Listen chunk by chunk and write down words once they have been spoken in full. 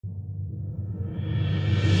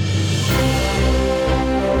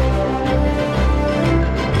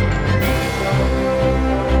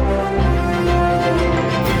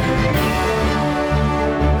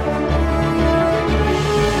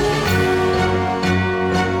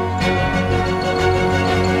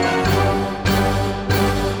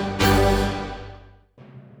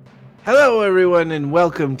everyone, and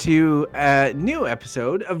welcome to a new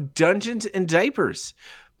episode of Dungeons and Diapers.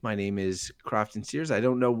 My name is Crofton Sears. I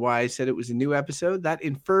don't know why I said it was a new episode. That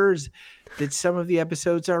infers that some of the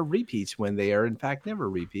episodes are repeats when they are, in fact, never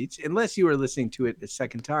repeats, unless you are listening to it a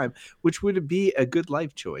second time, which would be a good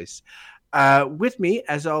life choice. With me,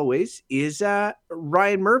 as always, is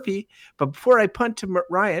Ryan Murphy. But before I punt to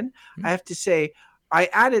Ryan, I have to say I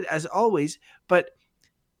added, as always, but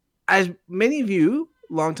as many of you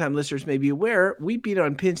longtime listeners may be aware, we've been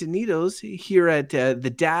on pins and needles here at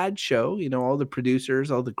the Dad Show. You know, all the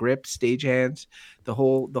producers, all the grips, stagehands, the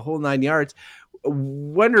whole 9 yards.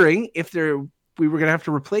 Wondering if we were going to have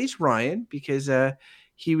to replace Ryan because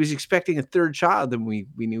he was expecting a third child, and we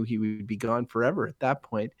knew he would be gone forever at that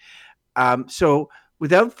point. So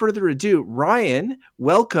without further ado, Ryan,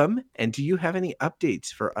 welcome. And do you have any updates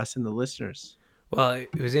for us and the listeners? Well,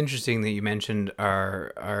 it was interesting that you mentioned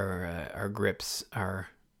our grips,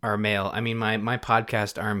 our mail. I mean, my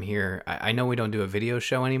podcast arm here. I know we don't do a video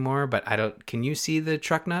show anymore, but I don't. Can you see the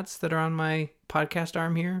truck nuts that are on my podcast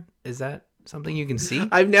arm here? Is that something you can see?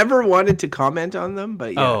 I've never wanted to comment on them,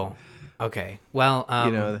 but yeah. Oh, okay. Well,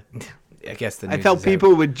 I guess I felt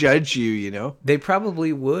people would judge you. You know, they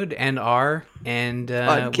probably would and are, and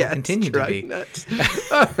will continue to be. Nuts.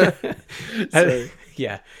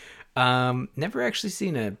 Yeah. Never actually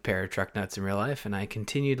seen a pair of truck nuts in real life, and I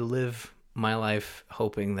continue to live my life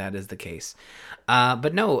hoping that is the case.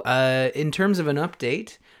 But no, in terms of an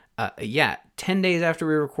update, 10 days after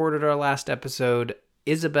we recorded our last episode,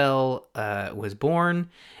 Isabel was born,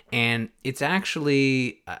 and it's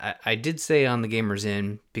actually, I did say on the Gamers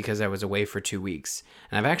Inn, because I was away for 2 weeks,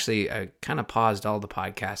 and I've actually kind of paused all the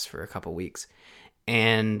podcasts for a couple weeks,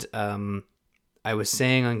 and I was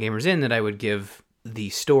saying on Gamers Inn that I would give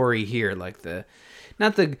the story here, like I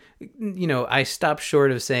stopped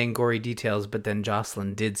short of saying gory details, but then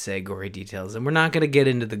Jocelyn did say gory details, and we're not going to get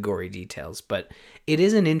into the gory details, but it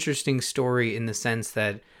is an interesting story in the sense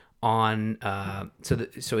that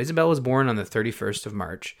so Isabel was born on the 31st of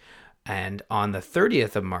March, and on the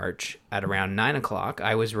 30th of March at around 9:00,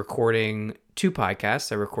 I was recording 2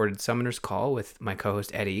 podcasts. I recorded Summoner's Call with my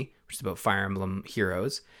co-host Eddie, which is about Fire Emblem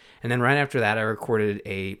Heroes, and then right after that I recorded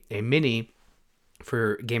a mini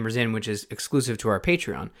for Gamers Inn, which is exclusive to our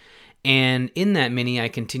Patreon. And in that mini, I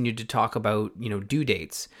continued to talk about, due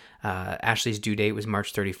dates. Ashley's due date was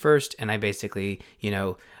March 31st, and I basically,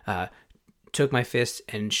 took my fist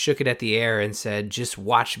and shook it at the air and said, just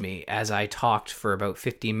watch me, as I talked for about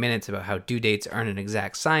 15 minutes about how due dates aren't an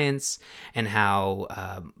exact science, and how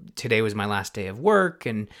today was my last day of work,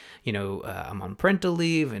 and, I'm on parental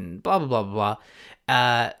leave, and blah, blah, blah, blah,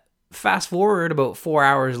 blah. Fast forward about 4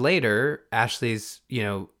 hours later, Ashley's,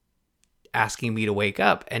 asking me to wake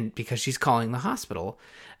up, and because she's calling the hospital.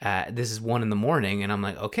 This is 1 a.m, and I'm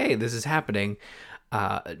like, okay, this is happening.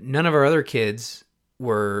 None of our other kids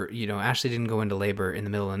were, Ashley didn't go into labor in the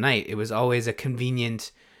middle of the night. It was always a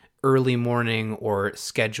convenient early morning or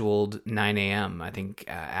scheduled 9 a.m. I think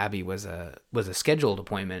Abby was a scheduled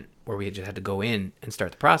appointment where we just had to go in and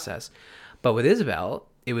start the process. But with Isabel,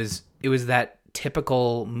 it was that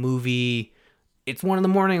typical movie, it's 1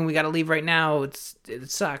 a.m, we got to leave right now, it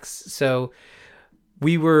sucks. So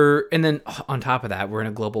we were, and then on top of that, we're in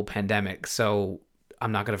a global pandemic, so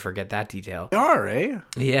I'm not going to forget that detail. We are, eh?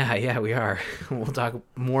 Yeah, we are. We'll talk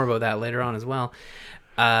more about that later on as well.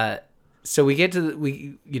 So we get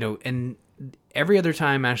to and every other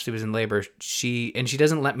time Ashley was in labor, she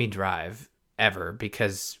doesn't let me drive ever,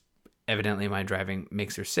 because evidently my driving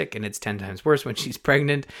makes her sick, and it's 10 times worse when she's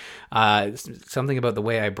pregnant. Something about the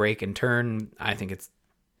way I brake and turn, I think it's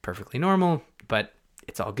perfectly normal, but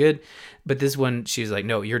it's all good. But this one, she's like,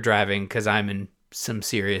 no, you're driving, because I'm in some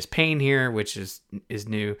serious pain here, which is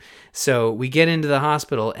new. So we get into the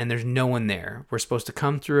hospital, and there's no one there. We're supposed to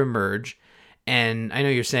come through Emerge, and I know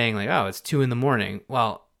you're saying, like, oh, it's 2 a.m.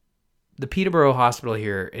 Well, the Peterborough Hospital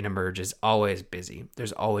here in Emerge is always busy.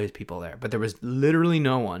 There's always people there, but there was literally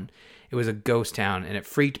no one. It was a ghost town, and it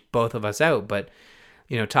freaked both of us out. But,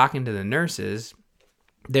 talking to the nurses,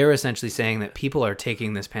 they're essentially saying that people are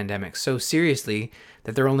taking this pandemic so seriously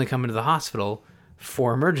that they're only coming to the hospital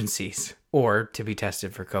for emergencies or to be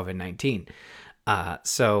tested for COVID-19.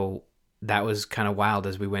 So that was kind of wild.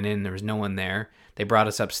 As we went in, there was no one there. They brought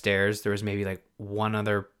us upstairs. There was maybe like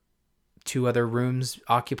 2 other rooms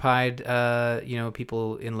occupied,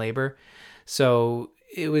 people in labor. So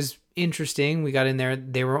it was interesting. We got in there.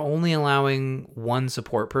 They were only allowing 1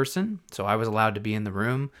 support person, so I was allowed to be in the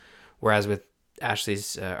room. Whereas with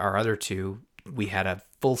Ashley's, our other 2, we had a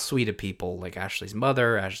full suite of people, like Ashley's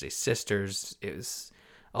mother, Ashley's sisters. It was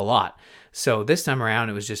a lot. So this time around,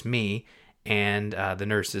 it was just me. and the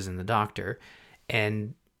nurses and the doctor,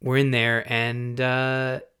 and we're in there, and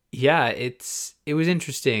yeah, it was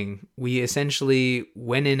interesting. We essentially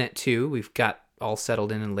went in at 2. We've got all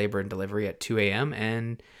settled in labor and delivery at 2 a.m.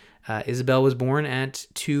 and Isabel was born at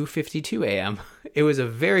 2:52 a.m. It was a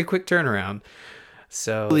very quick turnaround.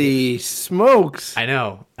 So holy smokes! I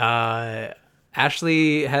know.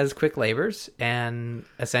 Ashley has quick labors, and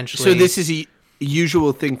essentially, So this is a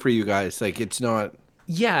usual thing for you guys. Like, it's not.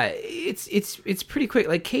 yeah, it's pretty quick.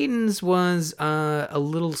 Like Caden's was a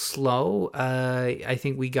little slow. I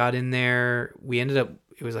think we got in there. We ended up.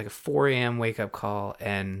 It was like a 4 a.m. wake up call,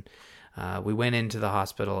 and we went into the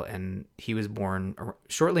hospital, and he was born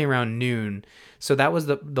shortly around noon. So that was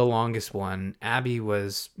the longest one. Abby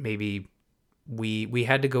was maybe. We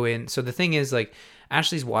had to go in. So the thing is, like,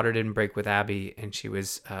 Ashley's water didn't break with Abby, and she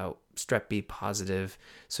was strep B positive,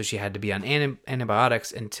 so she had to be on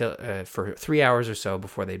antibiotics until for 3 hours or so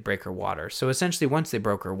before they'd break her water. So essentially, once they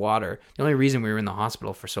broke her water, the only reason we were in the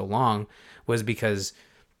hospital for so long was because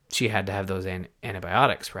she had to have those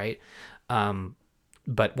antibiotics, right?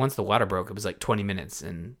 But once the water broke, it was like 20 minutes,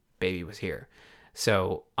 and baby was here.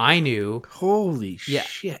 So I knew. Holy Yeah,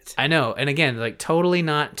 shit! I know. And again, like totally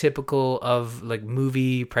not typical of like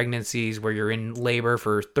movie pregnancies where you're in labor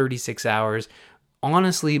for 36 hours.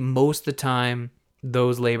 Honestly, most of the time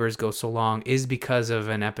those labors go so long is because of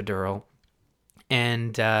an epidural.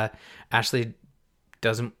 And Ashley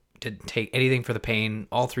didn't take anything for the pain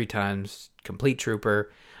all 3 times. Complete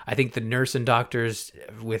trooper. I think the nurse and doctors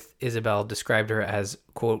with Isabel described her as,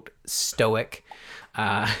 quote, stoic.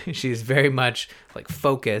 She's very much like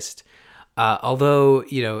focused. Although,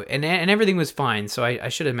 you know, and everything was fine. So I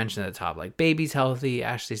should have mentioned at the top, like baby's healthy,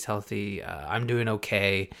 Ashley's healthy, I'm doing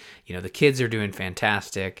okay. You know, the kids are doing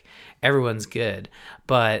fantastic. Everyone's good.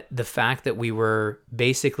 But the fact that we were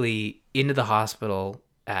basically into the hospital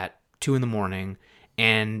at 2 a.m,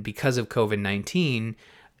 and because of COVID-19,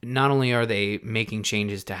 not only are they making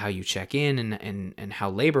changes to how you check in and how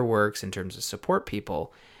labor works in terms of support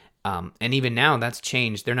people, and even now that's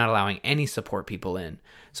changed. They're not allowing any support people in.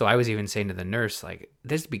 So I was even saying to the nurse, like,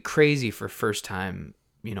 this would be crazy for first time,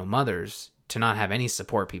 you know, mothers to not have any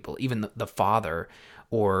support people, even the father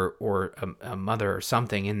or a mother or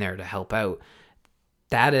something in there to help out.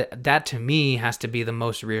 That to me has to be the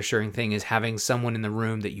most reassuring thing, is having someone in the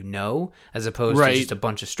room that you know, as opposed to just a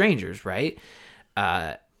bunch of strangers, right?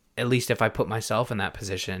 At least if I put myself in that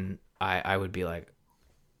position, I would be like,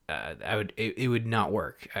 it would not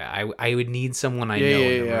work. I would need someone I know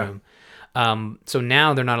in the room. So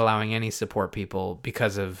now they're not allowing any support people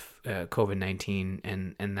because of COVID-19,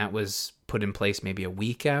 and that was put in place maybe a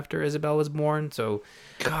week after Isabel was born. So,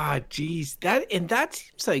 God, geez, that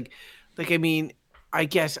seems like I mean, I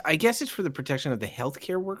guess it's for the protection of the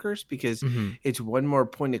healthcare workers, because it's one more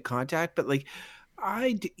point of contact. But like,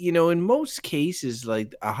 you know, in most cases,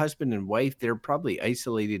 like a husband and wife, they're probably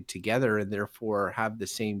isolated together and therefore have the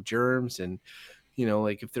same germs. And, you know,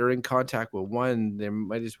 like if they're in contact with one, they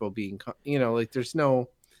might as well be you know, like there's no,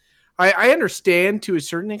 I understand to a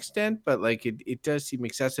certain extent, but like it does seem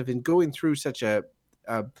excessive. And going through such an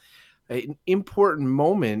important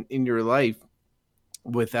moment in your life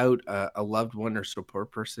without a loved one or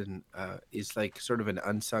support person is like sort of an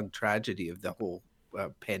unsung tragedy of the whole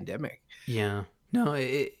pandemic. Yeah. No,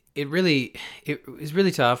 it was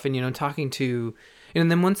really tough. And, you know, talking to,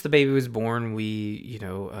 and then once the baby was born, we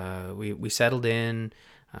settled in.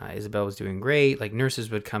 Isabel was doing great. Like nurses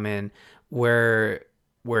would come in where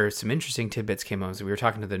some interesting tidbits came on. So we were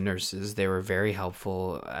talking to the nurses. They were very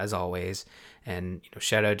helpful as always. And, you know,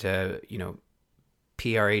 shout out to, you know,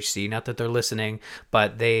 PRHC, not that they're listening,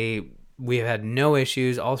 but we have had no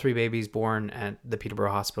issues. All 3 babies born at the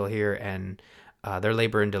Peterborough Hospital here, and their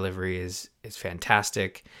labor and delivery is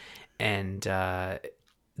fantastic. And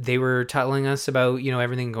they were telling us about, you know,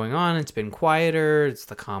 everything going on. It's been quieter. It's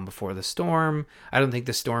the calm before the storm. I don't think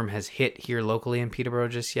the storm has hit here locally in Peterborough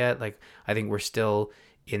just yet. Like, I think we're still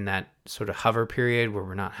in that sort of hover period where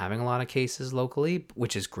we're not having a lot of cases locally,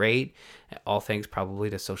 which is great. All thanks probably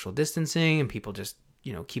to social distancing and people just,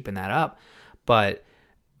 you know, keeping that up. But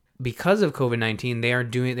because of COVID-19,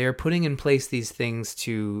 they are putting in place these things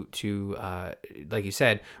to like you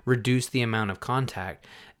said, reduce the amount of contact.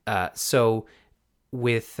 So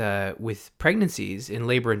with pregnancies in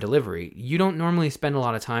labor and delivery, you don't normally spend a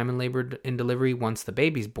lot of time in labor and delivery. Once the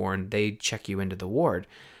baby's born, they check you into the ward.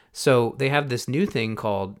 So they have this new thing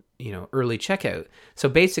called, you know, early checkout. So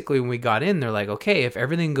basically when we got in, they're like, okay, if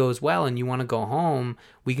everything goes well and you want to go home,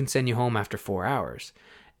 we can send you home after 4 hours.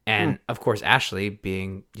 And of course, Ashley,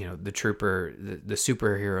 being, you know, the trooper, the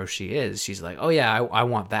superhero she is, she's like, oh yeah, I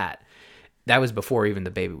want that. that was before even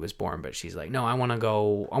the baby was born. But she's like, no, I want to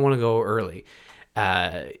go early.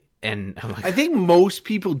 And I'm like, I think most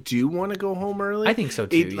people do want to go home early. I think so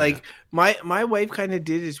too. Yeah. Like my wife kind of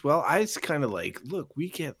did as well. I was kind of like, look, we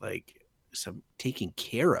get like some taken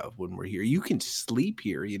care of when we're here. You can sleep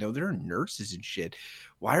here. You know, there are nurses and shit.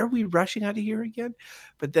 Why are we rushing out of here again?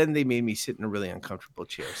 But then they made me sit in a really uncomfortable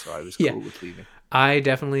chair, so I was cool with leaving. I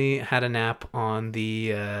definitely had a nap on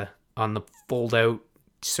the fold out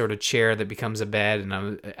sort of chair that becomes a bed,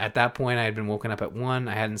 and at that point I had been woken up at 1.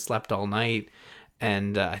 I hadn't slept all night,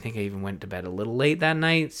 and I think I even went to bed a little late that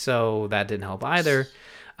night, so that didn't help either.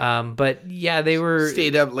 But yeah, they were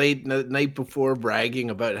stayed up late the night before bragging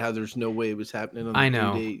about how there's no way it was happening on the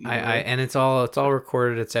due date. You know? And it's all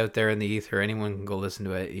recorded. It's out there in the ether. Anyone can go listen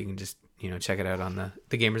to it. You can just check it out on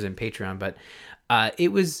the Gamers Inn Patreon. But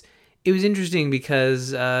it was interesting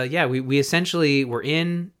because we essentially were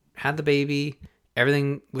had the baby.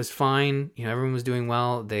 Everything was fine. Everyone was doing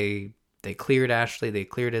well. They cleared Ashley. They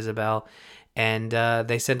cleared Isabel, and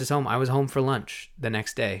they sent us home. I was home for lunch the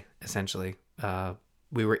next day. Essentially.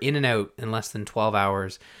 We were in and out in less than 12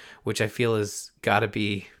 hours, which I feel has got to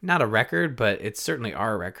be not a record, but it's certainly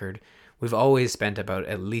our record. We've always spent about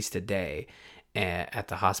at least a day at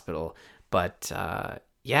the hospital. But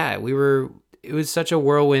it was such a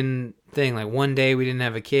whirlwind thing. Like one day we didn't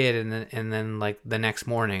have a kid, and then like the next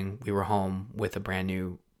morning we were home with a brand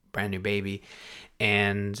new baby.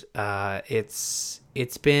 And it's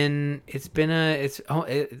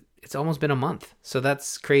almost been a month. So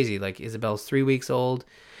that's crazy. Like Isabel's 3 weeks old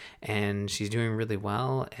and she's doing really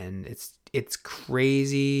well. And it's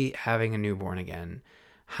crazy having a newborn again,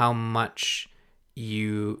 how much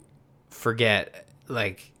you forget,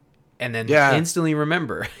 like, and then instantly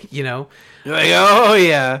remember, Like, oh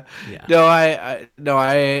yeah. No,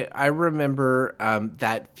 I remember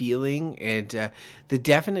that feeling, and the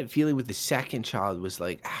definite feeling with the second child was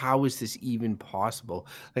like, how is this even possible?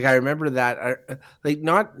 Like I remember that, like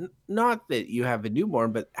not that you have a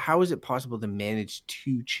newborn, but how is it possible to manage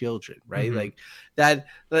 2 children, right? Mm-hmm. Like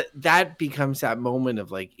that becomes that moment of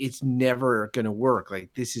like, it's never gonna work. Like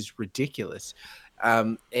this is ridiculous.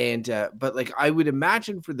 But like I would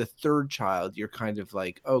imagine for the third child, you're kind of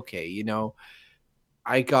like, okay,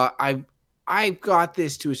 I've got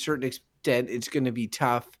this to a certain extent. It's going to be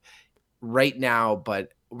tough right now,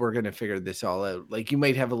 but we're going to figure this all out. Like you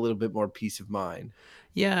might have a little bit more peace of mind.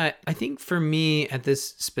 Yeah, I think for me at this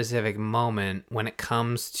specific moment, when it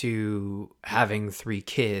comes to having 3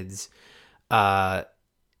 kids, I'm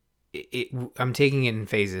taking it in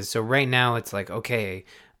phases. So right now it's like, okay,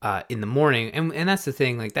 in the morning, and that's the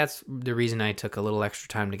thing, like that's the reason I took a little extra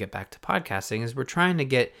time to get back to podcasting, is we're trying to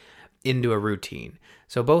get into a routine.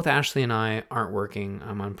 So both Ashley and I aren't working.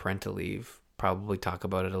 I'm on parental leave. Probably talk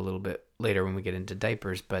about it a little bit later when we get into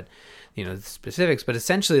diapers, but the specifics. But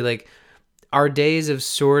essentially, like our days have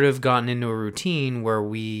sort of gotten into a routine where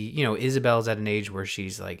we, Isabel's at an age where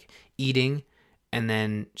she's like eating and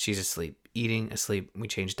then she's asleep. Eating, asleep, we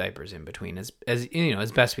change diapers in between as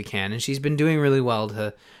best we can, and she's been doing really well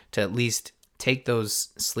to at least take those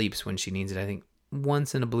sleeps when she needs it. I think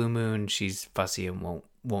once in a blue moon she's fussy and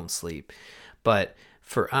won't sleep, but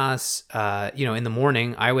for us, in the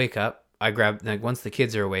morning I wake up, I grab, like once the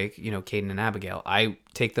kids are awake, Caden and Abigail, I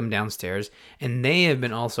take them downstairs, and they have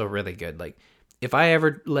been also really good. Like if I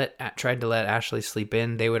ever tried to let Ashley sleep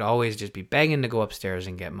in, they would always just be begging to go upstairs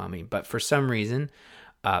and get mommy, but for some reason.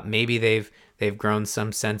 Maybe they've grown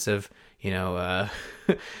some sense of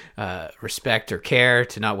respect or care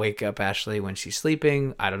to not wake up Ashley when she's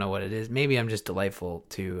sleeping. I don't know what it is. Maybe I'm just delightful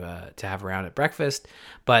to have around at breakfast,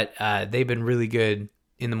 but they've been really good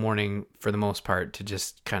in the morning for the most part to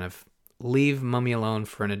just kind of leave mommy alone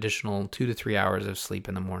for an additional 2 to 3 hours of sleep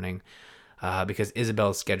in the morning, because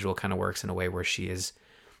Isabel's schedule kind of works in a way where she is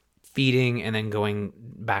feeding and then going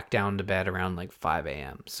back down to bed around like 5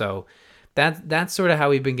 a.m. So that's sort of how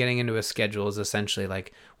we've been getting into a schedule, is essentially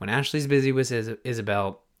like when Ashley's busy with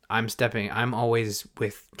Isabel, I'm always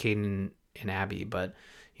with Caden and Abby, but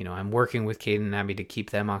I'm working with Caden and Abby to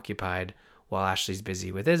keep them occupied while Ashley's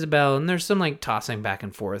busy with Isabel, and there's some like tossing back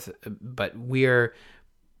and forth, but we're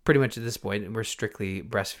pretty much at this point, we're strictly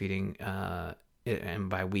breastfeeding, and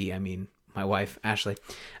by we I mean my wife Ashley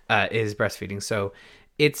is breastfeeding. So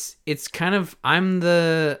it's kind of I'm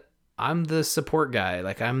the support guy,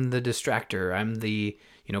 like I'm the distractor, I'm the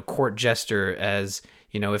court jester, as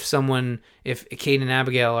if Kate and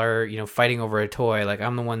Abigail are fighting over a toy, like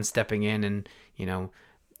I'm the one stepping in and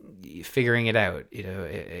figuring it out.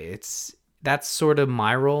 That's sort of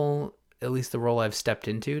my role, at least the role I've stepped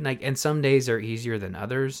into. And some days are easier than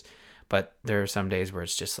others, but there are some days where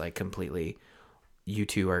it's just like completely you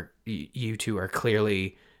two are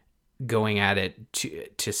clearly going at it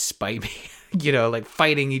to spite me, you know, like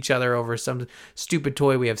fighting each other over some stupid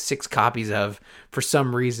toy we have 6 copies of for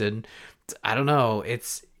some reason. I don't know.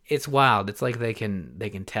 It's wild. It's like they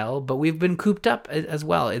can tell, but we've been cooped up as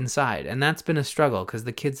well inside, and that's been a struggle because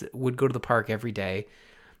the kids would go to the park every day,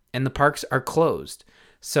 and the parks are closed.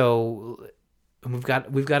 So we've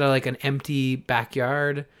got like an empty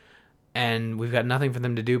backyard, and we've got nothing for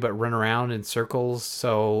them to do but run around in circles.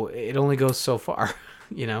 So it only goes so far,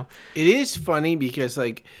 you know. It is funny because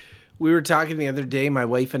like we were talking the other day, my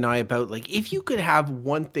wife and I, about like if you could have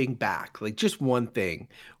one thing back, like just one thing,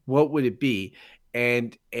 what would it be?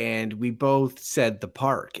 And we both said the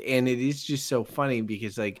park. And it is just so funny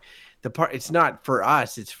because like the park, it's not for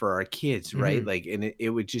us, it's for our kids, right? Mhm. Like, and it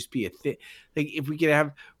would just be a thing. Like if we could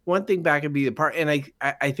have one thing back, it'd be the park. And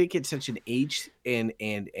I think it's such an age and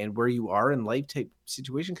where you are in life type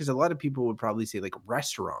situation, because a lot of people would probably say like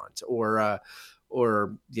restaurants or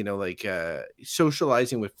you know, like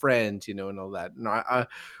socializing with friends, you know, and all that. And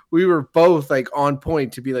we were both like on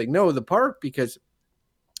point to be like, no, the park, because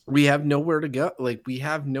we have nowhere to go. Like we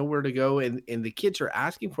have nowhere to go, and the kids are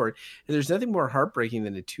asking for it. And there's nothing more heartbreaking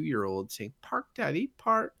than a 2-year-old saying, "Park, Daddy,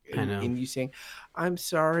 park," I know. and you saying, "I'm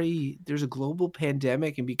sorry, there's a global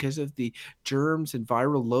pandemic, and because of the germs and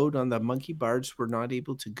viral load on the monkey bars, we're not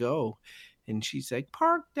able to go." And she's like,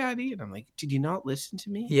 "Park, Daddy," and I'm like, "Did you not listen to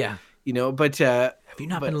me?" Yeah. You know, Have you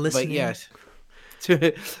not been but listening? yes,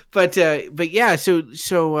 but yeah.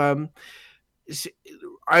 So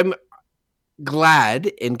I'm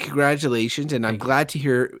glad, and congratulations, and I'm Thank you. glad to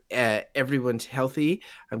hear everyone's healthy.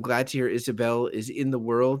 I'm glad to hear Isabel is in the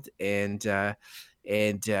world and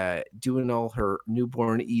doing all her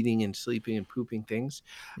newborn eating and sleeping and pooping things.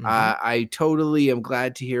 Hmm. I totally am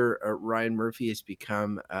glad to hear Ryan Murphy has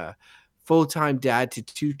become a full-time dad to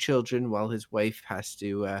 2 children while his wife has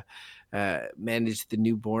to manage the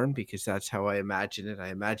newborn, because that's how I imagine it. I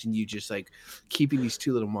imagine you just like keeping these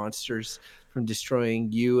 2 little monsters from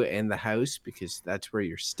destroying you and the house, because that's where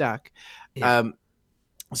you're stuck. Yeah. Um,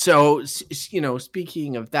 so you know,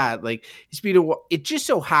 speaking of that, like it just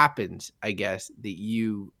so happens, I guess, that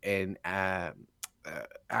you and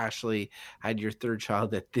Ashley had your 3rd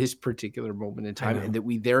child at this particular moment in I time, and know.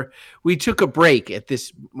 that we took a break at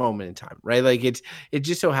this moment in time, right? Like it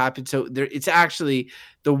just so happened. So there, it's actually,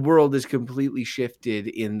 the world has completely shifted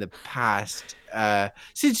in the past.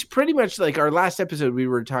 Since pretty much like our last episode, we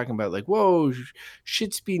were talking about like, whoa,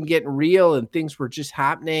 shit's been getting real and things were just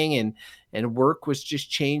happening, and work was just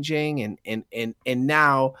changing, and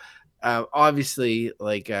now obviously,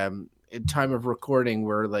 like in time of recording,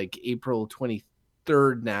 we're like April 23rd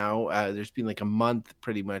now. There's been like a month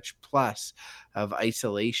pretty much plus of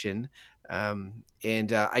isolation.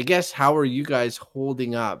 And I guess, how are you guys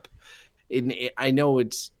holding up? I know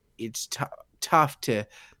it's tough to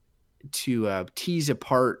tease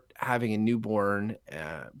apart having a newborn,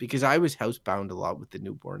 because I was housebound a lot with the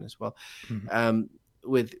newborn as well. Mhm. Um,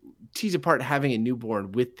 with tease apart having a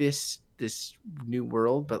newborn with this new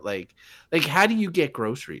world, but like how do you get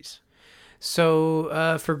groceries?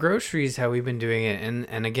 So for groceries, how we've been doing it,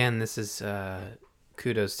 and again, this is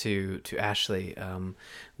kudos to Ashley.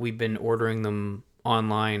 We've been ordering them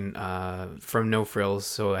online from No Frills.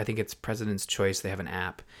 So I think it's President's Choice. They have an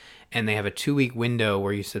app, and they have a 2-week window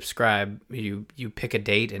where you subscribe. You pick a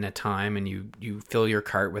date and a time, and you fill your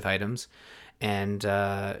cart with items. And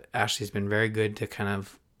Ashley's been very good to kind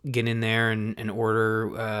of get in there and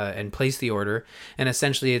order and place the order. And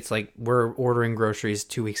essentially, it's like we're ordering groceries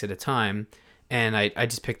 2 weeks at a time, and I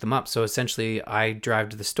just pick them up. So essentially, I drive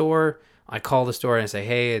to the store, I call the store, and I say,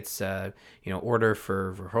 hey, it's order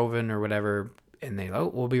for Verhoeven or whatever. And they, oh,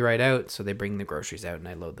 we'll be right out. So they bring the groceries out, and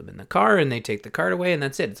I load them in the car, and they take the cart away, and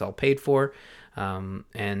that's it. It's all paid for. And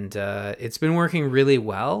it's been working really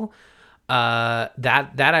well.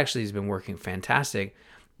 That actually has been working fantastic.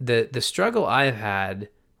 The struggle I've had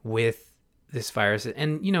with this virus,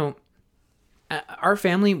 and our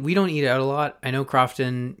family, we don't eat out a lot. I know,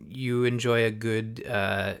 Crofton, you enjoy a good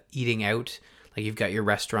eating out. Like, you've got your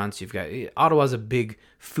restaurants, Ottawa's a big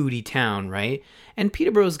foodie town, right? And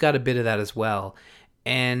Peterborough's got a bit of that as well.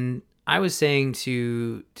 And I was saying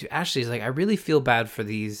to Ashley, like, I really feel bad for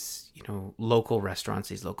these, local restaurants,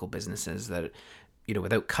 these local businesses that,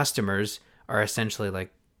 without customers are essentially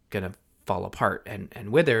like gonna fall apart and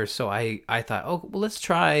wither. So I thought, oh, well, let's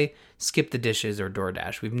try Skip the Dishes or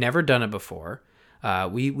DoorDash. We've never done it before.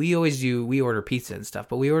 We always we order pizza and stuff,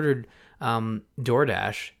 but we ordered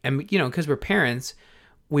DoorDash, and because we're parents,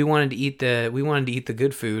 we wanted to eat the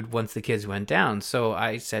good food once the kids went down. So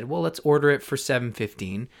I said, well, let's order it for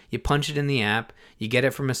 7:15. You punch it in the app, you get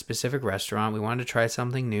it from a specific restaurant. We wanted to try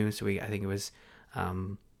something new, so I think it was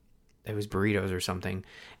burritos or something,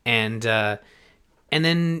 and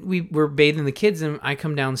then we were bathing the kids, and I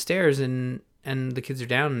come downstairs, and the kids are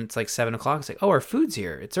down, and it's like 7 o'clock. It's like, oh, our food's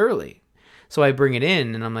here. It's early. So I bring it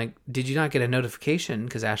in, and I'm like, did you not get a notification?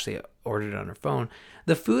 Because Ashley ordered it on her phone.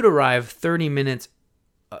 The food arrived 30 minutes,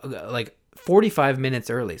 like 45 minutes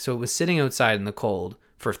early. So it was sitting outside in the cold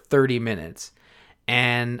for 30 minutes.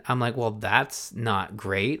 And I'm like, well, that's not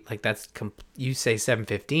great. Like, you say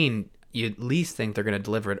 7:15, you at least think they're going to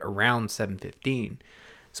deliver it around 7:15.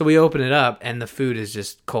 So we open it up, and the food is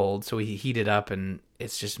just cold. So we heat it up, and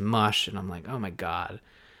it's just mush. And I'm like, oh my God,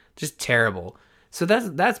 just terrible. So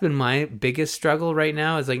that's been my biggest struggle right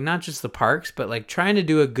now, is like not just the parks, but like trying to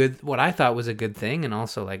do what I thought was a good thing, and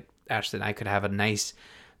also like Ashley and I could have a nice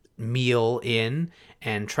meal in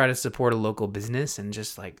and try to support a local business, and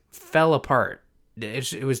just like fell apart.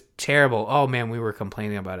 It was terrible. Oh man, we were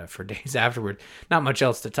complaining about it for days afterward. Not much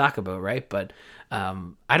else to talk about, right? But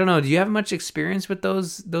I don't know. Do you have much experience with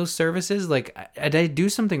those services? Like, did I do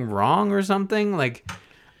something wrong or something? Like,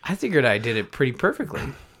 I figured I did it pretty perfectly.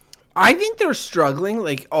 I think they're struggling.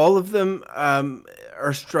 Like all of them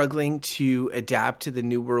are struggling to adapt to the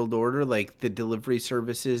new world order. Like the delivery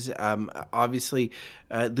services, obviously,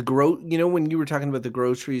 when you were talking about the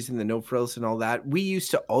groceries and the no frills and all that, we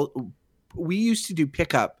used to do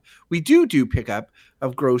pickup. We do pickup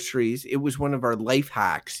of groceries. It was one of our life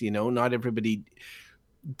hacks. Not everybody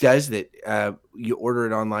does that. You order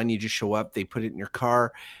it online, you just show up, they put it in your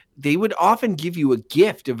car. They would often give you a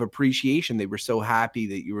gift of appreciation. They were so happy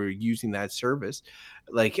that you were using that service.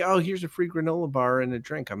 Like, oh, here's a free granola bar and a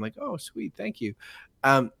drink. I'm like, oh, sweet. Thank you.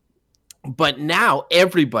 But now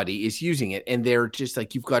everybody is using it, and they're just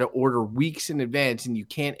like, you've got to order weeks in advance, and you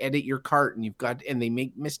can't edit your cart, and they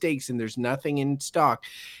make mistakes, and there's nothing in stock.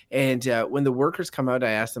 And when the workers come out,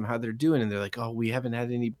 I ask them how they're doing, and they're like, oh, we haven't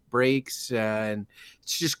had any breaks. And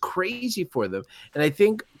it's just crazy for them. And I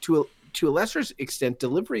think to a lesser extent,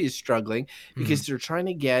 delivery is struggling because they're trying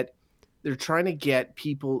to get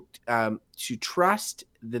people to trust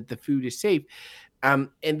that the food is safe. And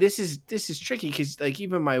this is tricky because like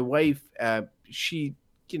even my wife, she,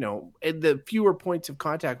 and the fewer points of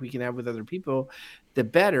contact we can have with other people, the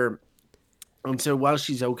better. And so while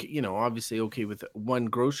she's okay, obviously okay with one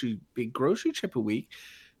big grocery trip a week,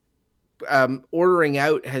 ordering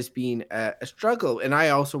out has been a struggle. And I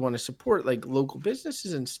also want to support like local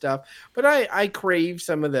businesses and stuff, but I crave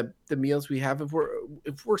some of the meals we have.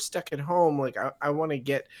 If we're stuck at home, like I want to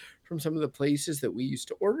get from some of the places that we used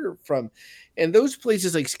to order from, and those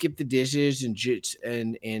places like Skip the Dishes and Jits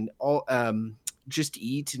and all, Just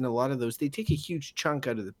Eat, and a lot of those, they take a huge chunk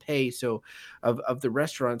out of the pay of the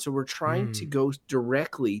restaurant. So we're trying to go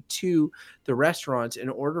directly to the restaurants and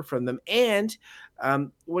order from them. And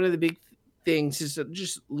one of the big things is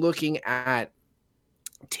just looking at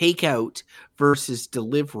takeout versus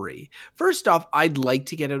delivery. First off, I'd like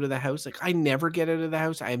to get out of the house. Like I never get out of the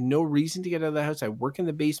house. I have no reason to get out of the house. I work in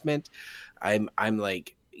the basement. I'm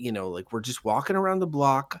like, like we're just walking around the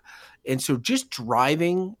block. And so just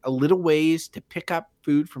driving a little ways to pick up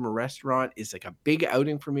food from a restaurant is like a big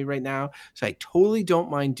outing for me right now. So I totally don't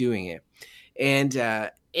mind doing it. And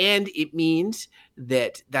it means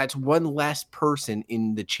that that's one less person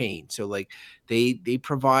in the chain. So like they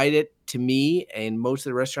provide it to me, and most of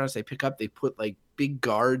the restaurants I pick up, they put like big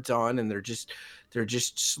guards on, and they're just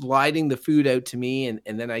sliding the food out to me, and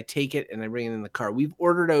then I take it and I bring it in the car. We've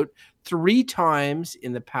ordered out 3 times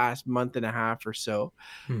in the past month and a half or so,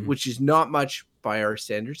 which is not much by our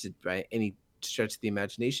standards, by any stretch of the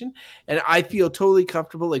imagination. And I feel totally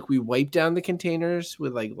comfortable. Like we wipe down the containers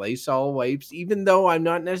with like Lysol wipes, even though I'm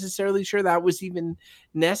not necessarily sure that was even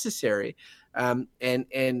necessary.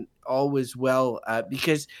 And all was well,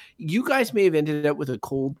 because you guys may have ended up with a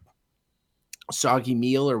cold, soggy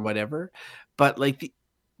meal or whatever, but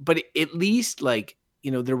at least like,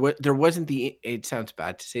 there wasn't it sounds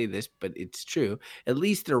bad to say this, but it's true. At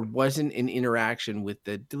least there wasn't an interaction with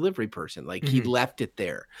the delivery person. Like he left it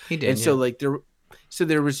there. He did. And so like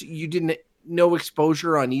there was, you didn't, no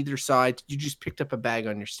exposure on either side. You just picked up a bag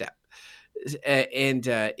on your step. And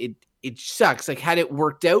it sucks. Like had it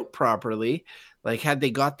worked out properly, like had they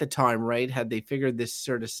got the time right, had they figured this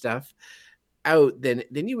sort of stuff out, then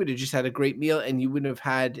you would have just had a great meal, and you wouldn't have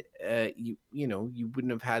had you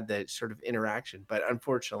wouldn't have had that sort of interaction. But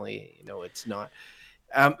unfortunately, it's not.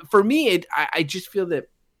 For me, I just feel that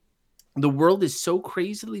the world is so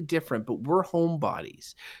crazily different, but we're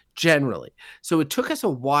homebodies generally. So it took us a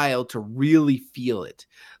while to really feel it.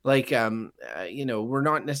 Like, we're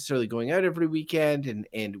not necessarily going out every weekend,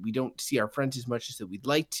 and we don't see our friends as much as that we'd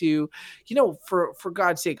like to. For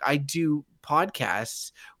God's sake, I do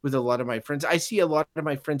podcasts with a lot of my friends. I see a lot of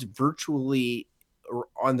my friends virtually or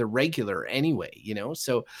on the regular anyway,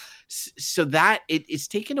 so that it's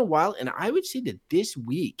taken a while, and I would say that this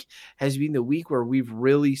week has been the week where we've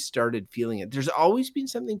really started feeling it. There's always been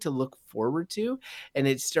something to look forward to, and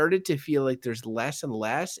it started to feel like there's less and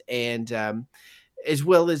less, and as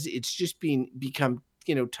well as it's just become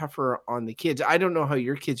tougher on the kids. I don't know how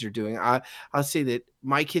your kids are doing. I'll say that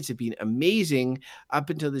my kids have been amazing up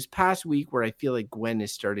until this past week, where I feel like Gwen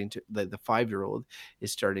is starting to, the 5-year-old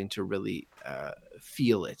is starting to really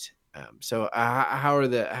feel it. So how's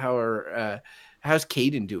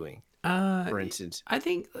Caden doing, for instance? I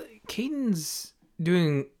think Caden's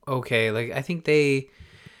doing okay. Like, I think Caden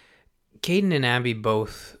and Abby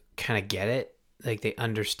both kind of get it. Like, they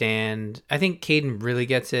understand. I think Caden really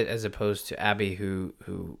gets it, as opposed to Abby, who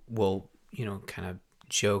will, kind of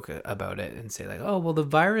joke about it and say, like, oh, well, the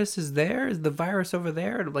virus is there. Is the virus over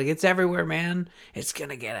there? Like, it's everywhere, man. It's going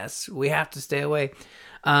to get us. We have to stay away.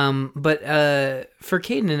 But for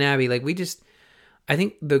Caden and Abby, like, I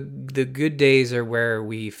think the good days are where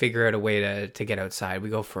we figure out a way to get outside. We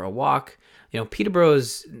go for a walk. Peterborough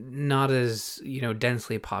is not as,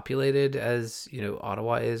 densely populated as,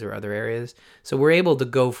 Ottawa is, or other areas. So we're able to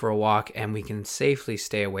go for a walk, and we can safely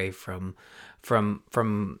stay away from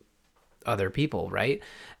other people, right?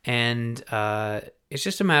 And it's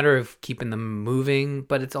just a matter of keeping them moving,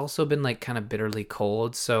 but it's also been like kind of bitterly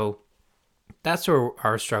cold. So that's where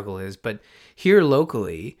our struggle is. But here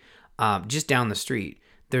locally, just down the street,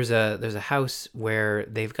 there's a house where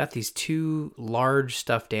they've got these 2 large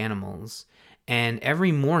stuffed animals. And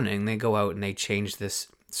every morning they go out and they change this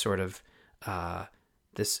sort of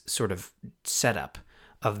setup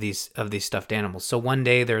of these stuffed animals. So one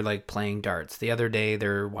day they're like playing darts. The other day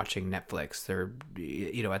they're watching Netflix. They're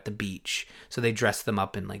at the beach. So they dress them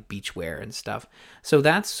up in like beach wear and stuff. So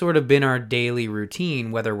that's sort of been our daily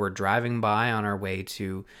routine, whether we're driving by on our way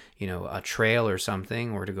to a trail or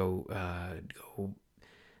something, or to go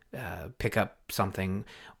pick up something,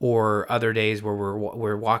 or other days where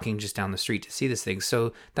we're walking just down the street to see this thing.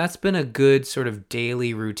 So that's been a good sort of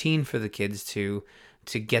daily routine for the kids to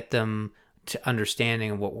get them to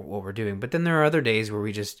understanding of what we're doing. But then there are other days where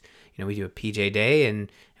we just we do a PJ day,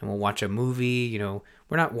 and we'll watch a movie.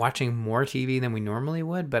 We're not watching more TV than we normally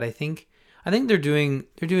would, but I think they're doing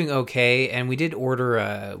okay. And we did order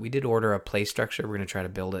a play structure. We're going to try to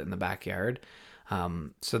build it in the backyard.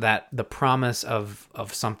 So that the promise of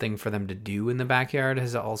something for them to do in the backyard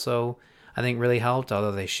has also, I think, really helped.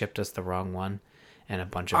 Although they shipped us the wrong one and a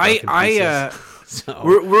bunch of broken pieces. So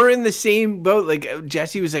we're in the same boat. Like,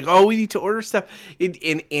 Jesse was like, "Oh, we need to order stuff,"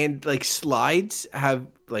 and like slides have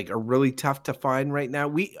are really tough to find right now.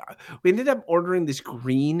 We ended up ordering this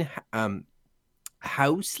green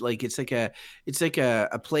house. Like, it's like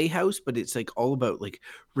a playhouse, but it's like all about like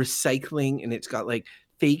recycling, and it's got like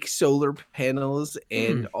fake solar panels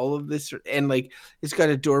and all of this, and like it's got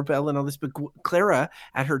a doorbell and all this. But Clara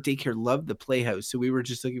at her daycare loved the playhouse, so we were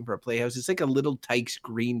just looking for a playhouse. It's like a little Tykes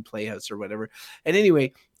green playhouse or whatever. And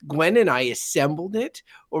anyway, Gwen and I assembled it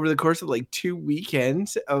over the course of like 2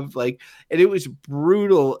 weekends of and it was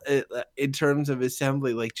brutal in terms of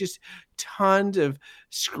assembly. Like, just tons of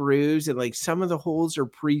screws, and like some of the holes are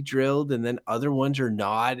pre-drilled and then other ones are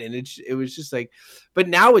not, and it was just like, but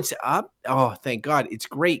now it's up. Oh, thank God. It's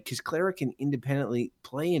great because Clara can independently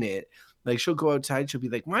play in it. Like, she'll go outside, she'll be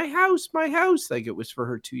like, my house, like it was for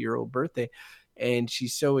her 2-year-old birthday, and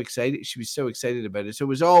she's so excited. She was so excited about it, so it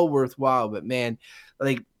was all worthwhile. But man,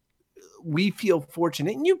 like, we feel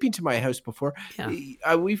fortunate, and you've been to my house before.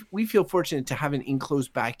 Yeah. We feel fortunate to have an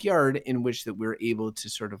enclosed backyard in which that we're able to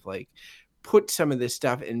sort of like put some of this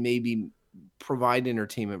stuff and maybe provide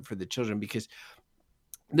entertainment for the children, because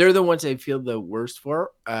they're the ones I feel the worst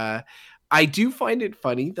for. I do find it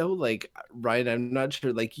funny though, like, Ryan, I'm not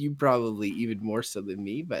sure, like, you probably even more so than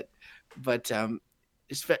me, but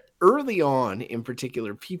early on, in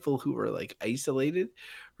particular, people who were like isolated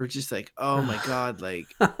were just like, oh my God, like,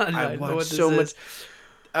 I watched so much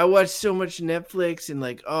Netflix, and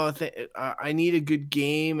like, I need a good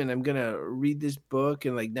game, and I'm gonna read this book,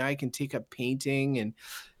 and like now I can take up painting, and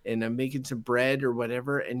and I'm making some bread or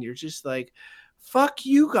whatever, and you're just like, fuck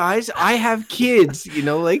you guys, I have kids,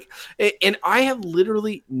 like, and I have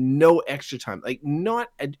literally no extra time, like not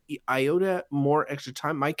an iota more extra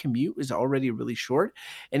time. My commute is already really short,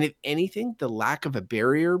 and if anything, the lack of a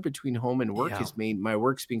barrier between home and work Yeah. has made my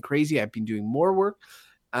work's been crazy. I've been doing more work,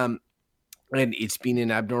 and it's been an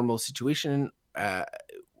abnormal situation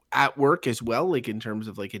at work as well, like in terms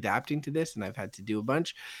of like adapting to this, and I've had to do a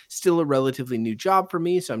bunch. Still a relatively new job for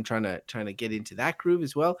me, so I'm trying to get into that groove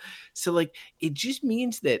as well. So like it just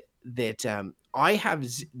means that I have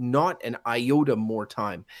not an iota more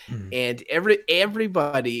time, Mhm. and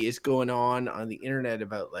everybody is going on the internet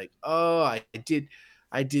about like, oh, I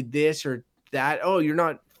did this or that. Oh, you're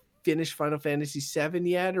not finished Final Fantasy 7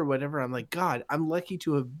 yet or whatever. I'm like, God, I'm lucky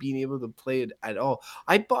to have been able to play it at all.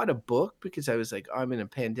 I bought a book because I was like, oh, I'm in a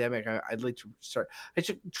pandemic. I'd like to start.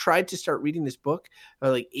 Tried to start reading this book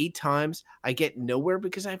like 8 times. I get nowhere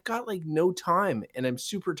because I've got like no time and I'm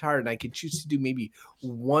super tired and I can choose to do maybe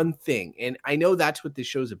one thing. And I know that's what this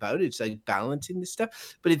show's about. It's like balancing this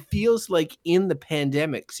stuff, but it feels like in the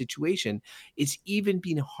pandemic situation, it's even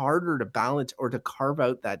been harder to balance or to carve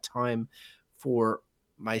out that time for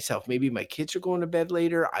myself. Maybe my kids are going to bed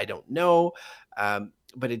later. I don't know.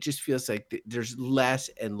 But it just feels like there's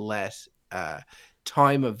less and less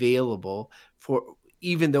time available for,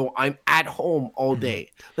 even though I'm at home all Mhm.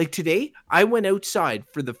 day. Like today, I went outside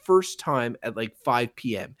for the first time at like 5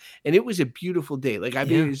 p.m. and it was a beautiful day. Like I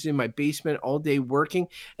Yeah. was in my basement all day working.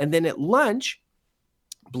 And then at lunch,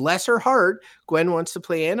 bless her heart, Gwen wants to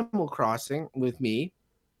play Animal Crossing with me.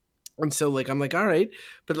 And so like I'm like, all right,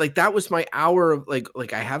 but like that was my hour of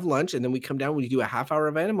like I have lunch and then we come down, we do a half hour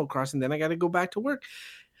of Animal Crossing, then I got to go back to work.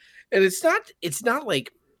 And it's not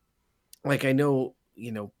like I know,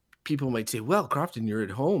 people might say, well, Crofton, you're at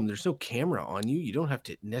home. There's no camera on you. You don't have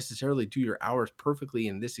to necessarily do your hours perfectly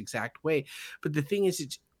in this exact way. But the thing is,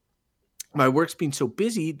 it's my work's been so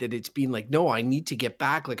busy that it's been like, no, I need to get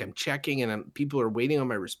back. Like I'm checking and people are waiting on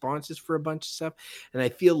my responses for a bunch of stuff. And I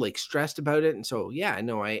feel like stressed about it. And so, yeah, I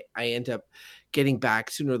know I end up getting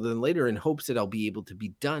back sooner than later in hopes that I'll be able to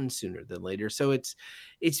be done sooner than later. So it's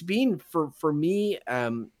been for me,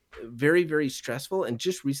 very, very stressful. And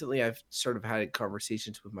just recently I've sort of had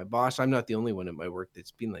conversations with my boss. I'm not the only one at my work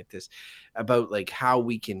that's been like this, about like how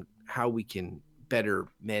we can better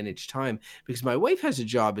manage time, because my wife has a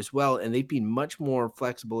job as well and they've been much more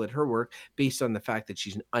flexible at her work based on the fact that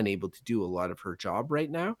she's unable to do a lot of her job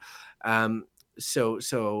right now.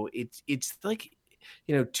 So it's like,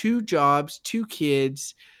 2 jobs, 2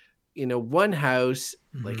 kids, one house,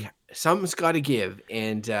 Mhm. like something's got to give.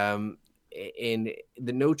 And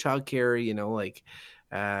the no child care, like,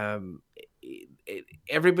 um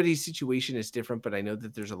everybody's situation is different, but I know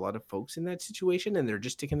that there's a lot of folks in that situation and they're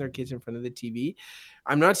just sticking their kids in front of the TV.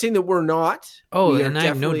 I'm not saying that we're not. Oh, We are and I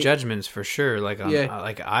have no definitely. judgments for sure. Like Yeah,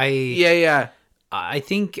 like I yeah, yeah. I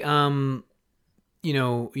think you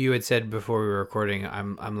had said before we were recording,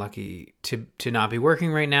 I'm lucky to not be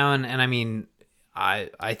working right now, and I mean,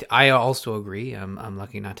 I also agree. I'm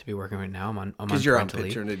lucky not to be working right now. I'm on Because you're on parental leave.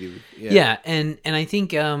 paternity leave. Yeah. Yeah, and I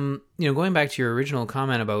think going back to your original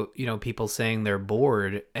comment about people saying they're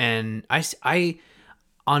bored, and I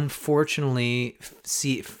unfortunately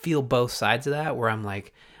feel both sides of that, where I'm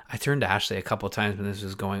like, I turned to Ashley a couple of times when this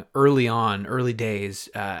was going early days,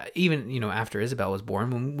 even after Isabel was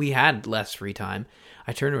born, when we had less free time.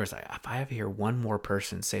 I turned to her and was like, if I ever hear one more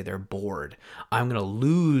person say they're bored, I'm gonna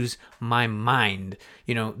lose my mind.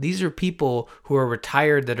 These are people who are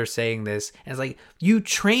retired that are saying this, and it's like, you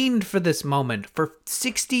trained for this moment for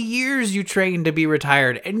 60 years. You trained to be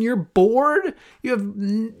retired, and you're bored.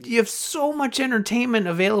 You have so much entertainment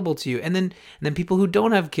available to you, and then people who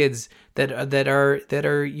don't have kids that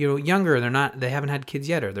are younger, they haven't had kids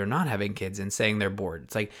yet, or they're not having kids, and saying they're bored.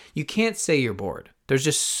 It's like, you can't say you're bored. There's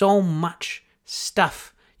just so much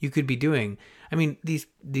stuff you could be doing. I mean,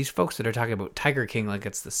 these folks that are talking about Tiger King like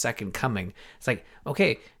it's the second coming. It's like,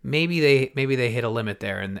 okay, maybe they hit a limit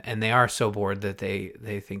there, and they are so bored that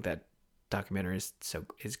they think that documentary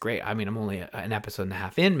is great. I mean, I'm only an episode and a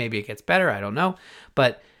half in. Maybe it gets better. I don't know,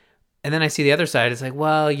 but. And then I see the other side. It's like,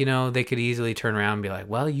 well, they could easily turn around and be like,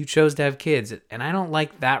 well, you chose to have kids. And I don't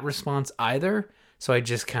like that response either. So I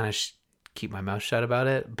just kind of keep my mouth shut about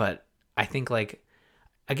it. But I think, like,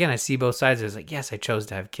 again, I see both sides. It's like, yes, I chose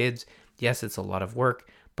to have kids. Yes, it's a lot of work,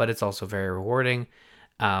 but it's also very rewarding.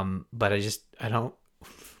 But I don't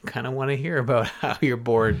kind of want to hear about how you're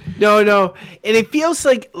bored. No, and it feels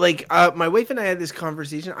like my wife and I had this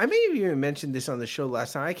conversation. I may have even mentioned this on the show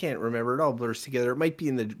last time. I can't remember. It all blurs together. It might be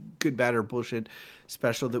in the good, bad, or bullshit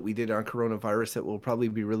special that we did on coronavirus that will probably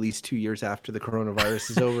be released 2 years after the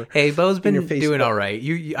coronavirus is over. Hey, Bo's in your been doing Facebook. all right.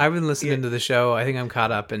 I've been listening to the show. I think I'm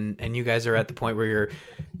caught up, and you guys are at the point where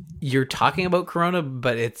you're talking about Corona,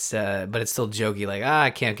 but it's still jokey. Like,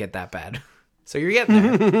 I can't get that bad. So you're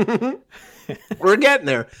getting there. We're getting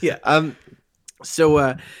there. Yeah.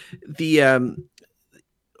 So the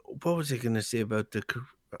what was I going to say about the?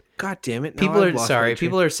 God damn it!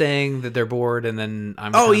 People are saying that they're bored, and then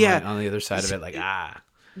I'm on the other side of it, like yeah.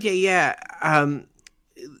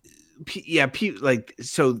 Like,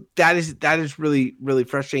 so that is really, really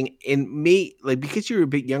frustrating. And me, like, because you're a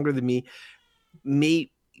bit younger than me, may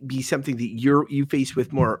be something that you face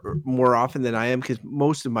with more often than I am, because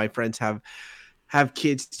most of my friends have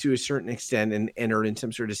kids to a certain extent and are in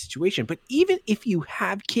some sort of situation. But even if you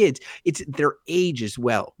have kids, it's their age as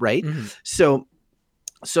well, right? Mm-hmm.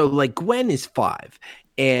 So like Gwen is 5,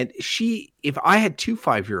 and if I had 2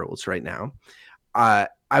 5-year-olds right now, I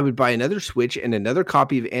would buy another Switch and another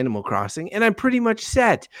copy of Animal Crossing, and I'm pretty much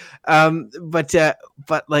set. But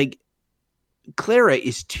like Clara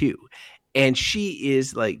is 2, and she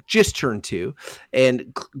is like just turned 2,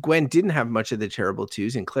 and Gwen didn't have much of the terrible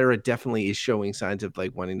 2s, and Clara definitely is showing signs of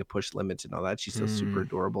like wanting to push limits and all that. She's still super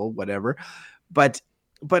adorable, whatever.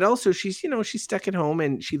 But also she's stuck at home,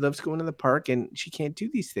 and she loves going to the park, and she can't do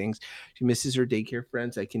these things. She misses her daycare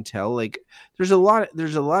friends. I can tell. Like there's a lot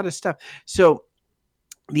of stuff. So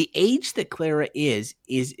the age that Clara is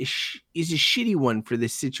a shitty one for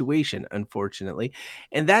this situation, unfortunately.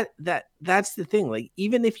 And that's the thing. Like,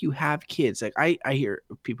 even if you have kids, like I hear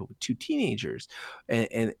people with 2 teenagers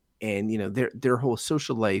and their whole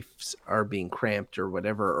social lives are being cramped or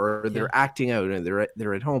whatever, or they're acting out and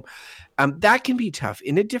they're at home. That can be tough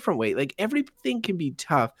in a different way. Like, everything can be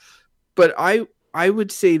tough, but I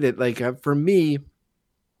would say that, like, for me,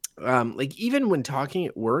 like, even when talking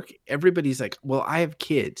at work, everybody's like, well, I have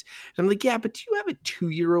kids. And I'm like, yeah, but do you have a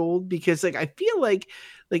 2-year-old? Because, like, I feel like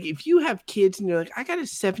if you have kids and you're like, I got a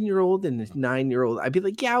 7-year-old and a 9-year-old, I'd be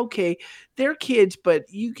like, yeah, okay, they're kids, but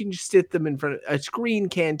you can just sit them in front of a screen,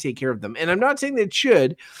 can take care of them. And I'm not saying that it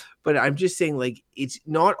should, but I'm just saying, like, it's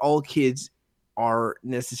not all kids are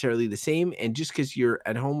necessarily the same. And just because you're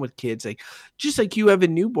at home with kids, like, just like you have a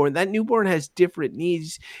newborn, that newborn has different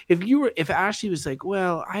needs. If Ashley was like,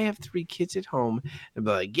 well, I have 3 kids at home, and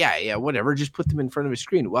be like, yeah, whatever, just put them in front of a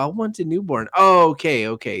screen. Well, one's a newborn. Oh,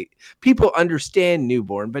 okay. People understand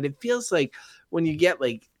newborn, but it feels like when you get,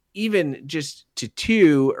 like, even just to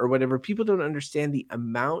 2 or whatever, people don't understand the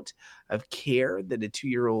amount of care that a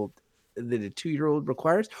 2-year-old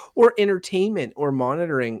requires, or entertainment or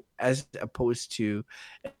monitoring, as opposed to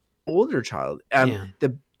an older child.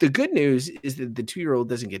 The good news is that the 2-year-old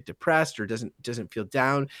doesn't get depressed or doesn't feel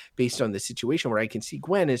down based on the situation, where I can see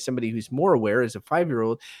Gwen as somebody who's more aware, as a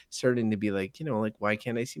 5-year-old, starting to be like, like, why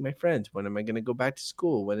can't I see my friends? When am I going to go back to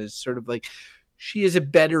school? When is sort of like, she has a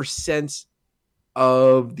better sense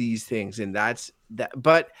of these things, and that's that.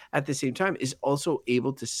 But at the same time, is also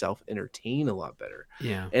able to self-entertain a lot better.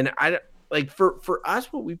 Yeah. And I like, for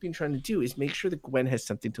us, what we've been trying to do is make sure that Gwen has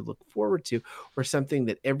something to look forward to, or something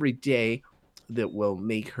that every day that will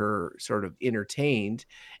make her sort of entertained.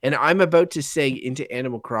 And I'm about to say into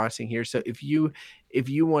Animal Crossing here, so if you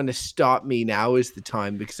want to stop me, now is the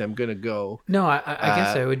time, because I'm gonna go. No, I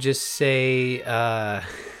guess I would just say that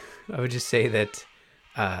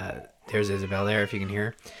there's Isabel there, if you can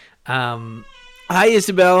hear. Hi,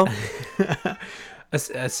 Isabel.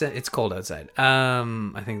 It's cold outside.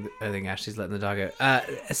 I think Ashley's letting the dog out.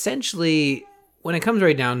 Essentially, when it comes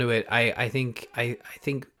right down to it, I think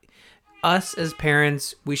us as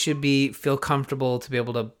parents, we should feel comfortable to be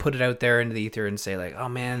able to put it out there into the ether and say, like, oh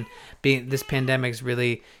man, this pandemic's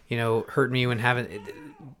really, hurt me when having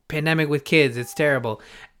pandemic with kids. It's terrible.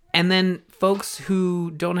 And then folks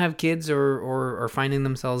who don't have kids or are finding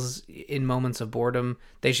themselves in moments of boredom,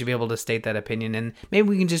 they should be able to state that opinion. And maybe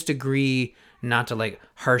we can just agree not to, like,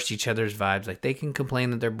 harsh each other's vibes. Like, they can complain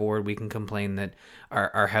that they're bored. We can complain that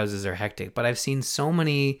our houses are hectic. But I've seen so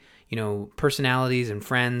many, personalities and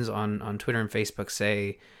friends on Twitter and Facebook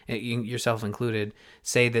say, yourself included,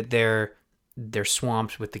 say that they're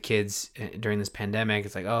swamped with the kids during this pandemic.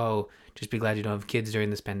 It's like, oh, just be glad you don't have kids during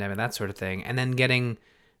this pandemic, that sort of thing. And then getting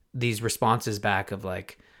these responses back of,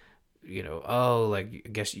 like, oh, like, I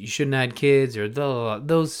guess you shouldn't have had kids, or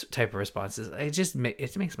those type of responses.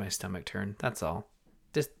 It makes my stomach turn. That's all.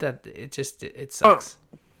 It sucks.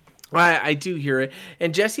 Oh, I do hear it.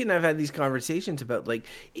 And Jesse and I've had these conversations about, like,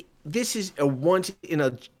 this is a once in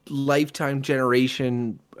a lifetime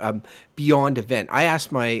generation beyond event. I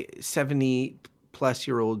asked my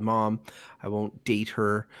 70-plus-year-old mom, I won't date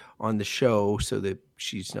her on the show so that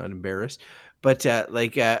she's not embarrassed, But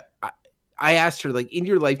I asked her, like, in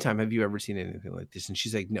your lifetime, have you ever seen anything like this? And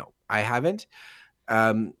she's like, no, I haven't.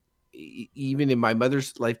 Um, Even in my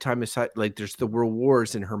mother's lifetime, aside, like, there's the world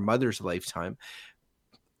wars in her mother's lifetime.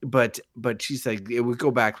 But she's like, it would go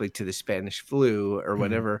back like to the Spanish flu or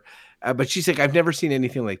whatever. But she's like, I've never seen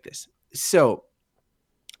anything like this. So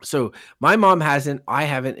my mom hasn't, I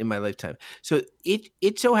haven't in my lifetime. So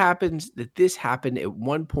it so happens that this happened at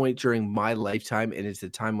one point during my lifetime, and it's the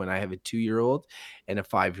time when I have a 2-year-old and a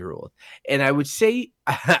 5-year-old. And I would say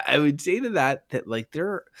I would say to that like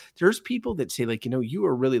there's people that say, like, you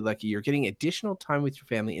are really lucky. You're getting additional time with your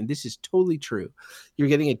family, and this is totally true. You're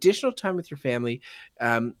getting additional time with your family.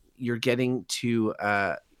 You're getting to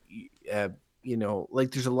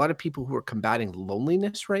like, there's a lot of people who are combating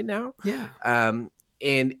loneliness right now. Yeah.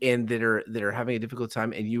 And that are having a difficult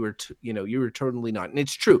time, and you were totally not. And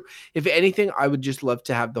it's true. If anything, I would just love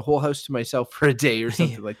to have the whole house to myself for a day or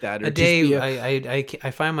something like that. Or a day.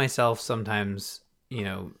 I find myself sometimes,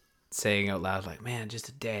 saying out loud, like, man, just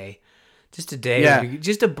a day, Yeah.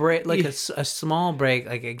 just a break, like a small break.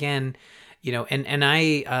 Like, again, and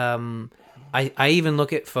I even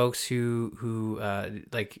look at folks who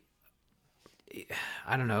like,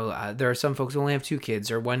 I don't know. There are some folks who only have 2 kids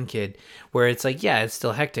or 1 kid, where it's like, yeah, it's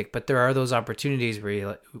still hectic, but there are those opportunities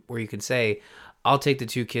where you can say, I'll take the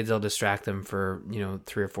 2 kids, I'll distract them for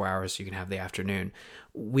 3 or 4 hours, so you can have the afternoon.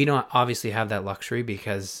 We don't obviously have that luxury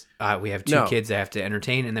because we have 2 kids that have to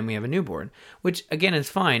entertain, and then we have a newborn, which again is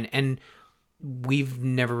fine. And we've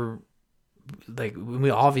never, like, we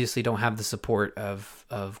obviously don't have the support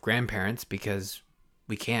of grandparents because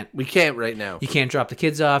we can't right now. You can't drop the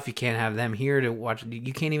kids off. You can't have them here to watch.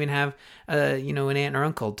 You can't even have, an aunt or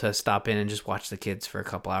uncle to stop in and just watch the kids for a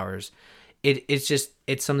couple hours.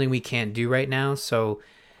 It's something we can't do right now. So,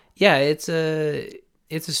 yeah, it's a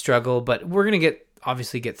struggle, but we're going to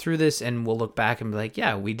obviously get through this, and we'll look back and be like,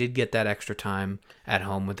 yeah, we did get that extra time at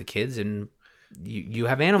home with the kids, and you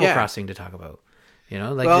have Animal Crossing to talk about.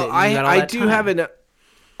 Like, well, I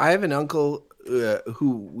have an uncle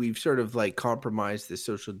who we've sort of like compromised the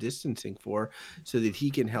social distancing for, so that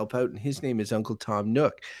he can help out, and his name is Uncle Tom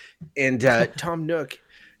Nook. And Tom Nook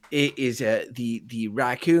is the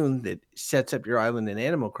raccoon that sets up your island in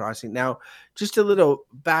Animal Crossing. Now, just a little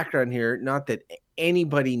background here, not that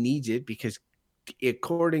anybody needs it, because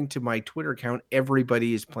according to my Twitter account,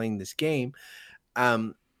 everybody is playing this game.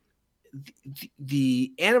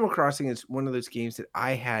 The Animal Crossing is one of those games that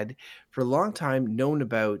I had for a long time known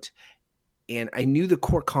about, and I knew the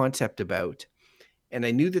core concept about, and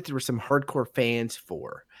I knew that there were some hardcore fans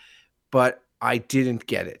for, but I didn't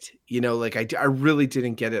get it. Like, I really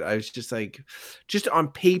didn't get it. I was just like, just on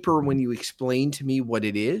paper, when you explain to me what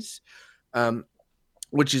it is,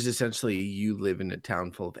 which is essentially you live in a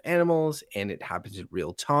town full of animals, and it happens in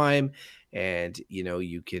real time, and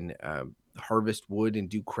you can harvest wood and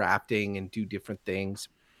do crafting and do different things,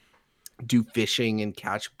 do fishing and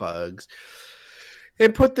catch bugs,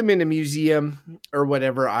 and put them in a museum or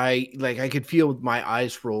whatever. I could feel my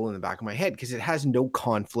eyes roll in the back of my head, because it has no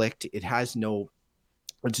conflict. It's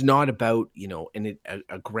not about,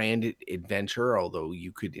 a grand adventure, although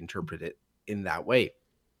you could interpret it in that way.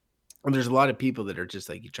 And there's a lot of people that are just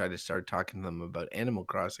like, you try to start talking to them about Animal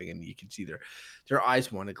Crossing, and you can see their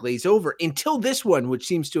eyes want to glaze over, until this one, which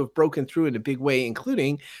seems to have broken through in a big way,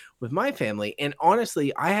 including with my family. And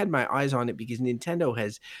honestly, I had my eyes on it because Nintendo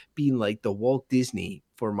has been like the Walt Disney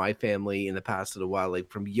for my family in the past little while, like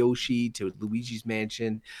from Yoshi to Luigi's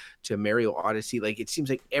Mansion to Mario Odyssey. Like, it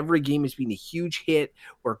seems like every game has been a huge hit,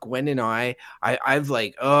 where Gwen and I've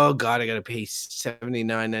like, oh God, I got to pay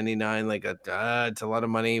 $79.99. Like, it's a lot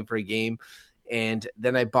of money for a game. And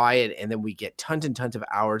then I buy it, and then we get tons and tons of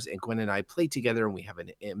hours, and Gwen and I play together, and we have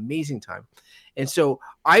an amazing time. And so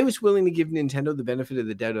I was willing to give Nintendo the benefit of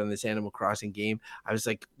the doubt on this Animal Crossing game. I was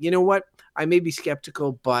like, you know what? I may be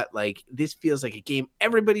skeptical, but like, this feels like a game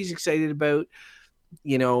everybody's excited about,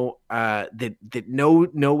 that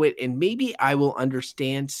know it, and maybe I will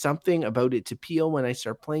understand something about its appeal when I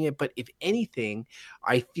start playing it. But if anything,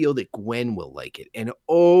 I feel that Gwen will like it. And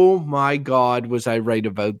oh my God, was I right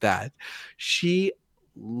about that? She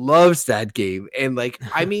loves that game. And like,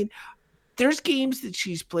 I mean, there's games that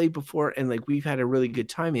she's played before, and like, we've had a really good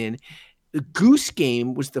time in. The Goose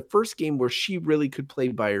Game was the first game where she really could play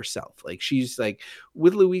by herself. Like, she's like,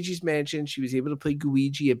 with Luigi's Mansion, she was able to play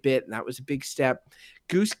Luigi a bit, and that was a big step.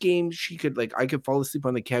 Goose Game, she could, like, I could fall asleep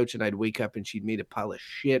on the couch, and I'd wake up and she'd made a pile of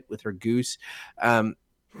shit with her goose. That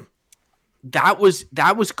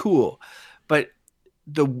was cool. But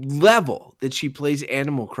the level that she plays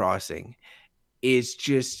Animal Crossing is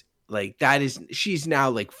just Like that is, she's now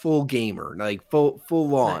like full gamer, like full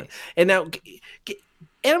on. Nice. And now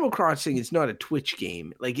Animal Crossing is not a Twitch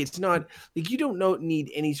game. Like it's not like you don't need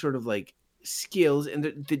any sort of like skills. And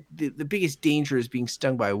the biggest danger is being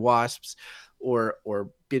stung by wasps or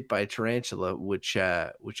bit by a tarantula, which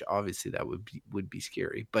obviously that would be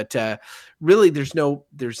scary. But really, there's no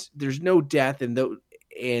death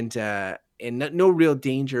and no real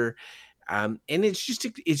danger. And it's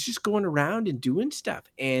just going around and doing stuff,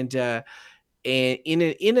 and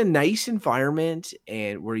in a nice environment,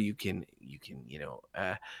 and where you can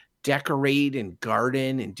decorate and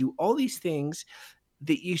garden and do all these things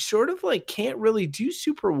that you sort of like can't really do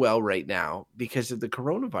super well right now because of the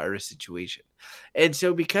coronavirus situation. And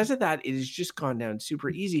so because of that, it has just gone down super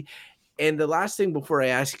easy. And the last thing before I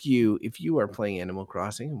ask you if you are playing Animal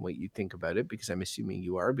Crossing and what you think about it, because I'm assuming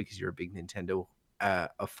you are, because you're a big Nintendo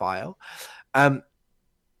a file,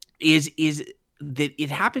 is that it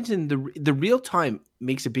happens in the real time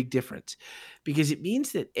makes a big difference, because it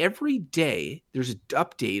means that every day there's an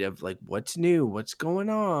update of like what's new, what's going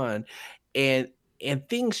on, and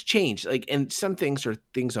things change. Like, and some things are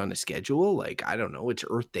things on a schedule, like I don't know, it's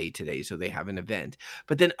Earth Day today, so they have an event.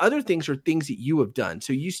 But then other things are things that you have done.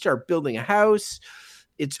 So you start building a house,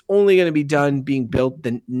 it's only going to be done being built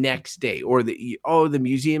the next day, or the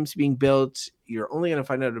museum's being built, you're only going to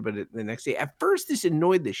find out about it the next day. At first, this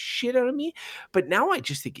annoyed the shit out of me, but now I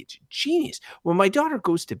just think it's genius. When my daughter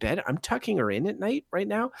goes to bed, I'm tucking her in at night right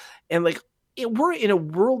now, and like we're in a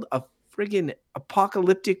world of friggin'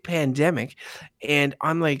 apocalyptic pandemic, and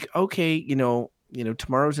I'm like, okay,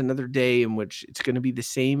 tomorrow's another day in which it's going to be the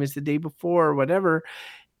same as the day before or whatever.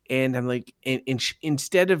 And I'm like,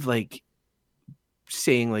 instead of like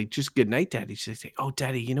saying like just good night, Daddy, she'll say, oh,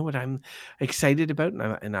 Daddy, you know what I'm excited about?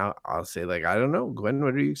 And I'll say like, I don't know, Gwen,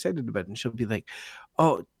 what are you excited about? And she'll be like,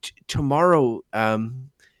 oh, tomorrow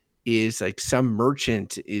is like some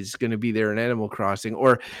merchant is going to be there in Animal Crossing,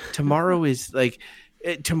 or tomorrow is like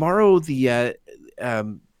tomorrow the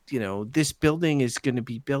this building is going to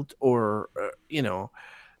be built, or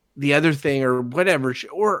the other thing, or whatever,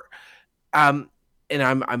 or and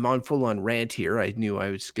I'm on full on rant here. I knew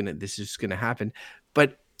this is gonna happen,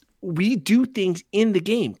 but we do things in the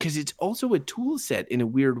game because it's also a tool set in a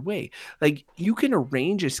weird way. Like you can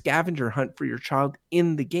arrange a scavenger hunt for your child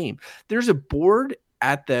in the game. There's a board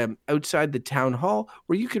at the outside the town hall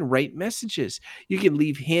where you can write messages. You can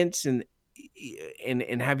leave hints and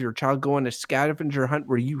have your child go on a scavenger hunt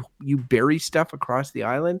where you bury stuff across the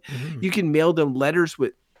island. Mm-hmm. You can mail them letters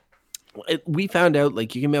with. We found out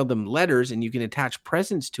like you can mail them letters and you can attach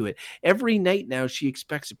presents to it. Every night now she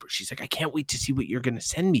expects it. She's like, I can't wait to see what you're going to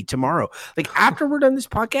send me tomorrow. Like after we're done this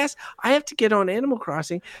podcast, I have to get on Animal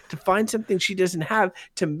Crossing to find something she doesn't have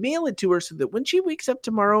to mail it to her, so that when she wakes up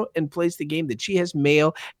tomorrow and plays the game, that she has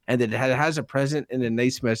mail and that it has a present and a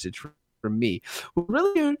nice message from me.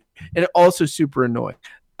 Really good, and also super annoying.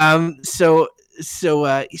 So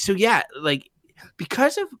yeah, like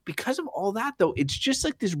because of all that, though, it's just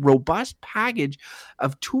like this robust package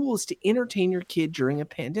of tools to entertain your kid during a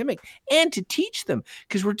pandemic and to teach them,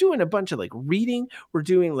 because we're doing a bunch of like reading, we're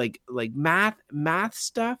doing like math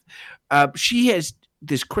stuff. She has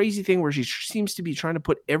this crazy thing where she seems to be trying to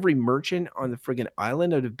put every merchant on the friggin'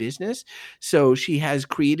 island out of business. So she has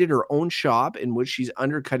created her own shop in which she's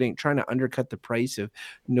trying to undercut the price of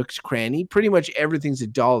Nook's Cranny. Pretty much everything's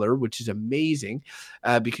 $1, which is amazing,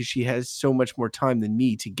 because she has so much more time than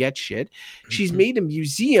me to get shit. She's made a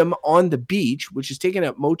museum on the beach, which has taken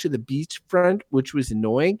up most of the beachfront, which was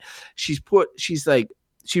annoying.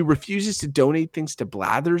 She refuses to donate things to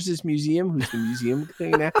Blathers' museum, who's the museum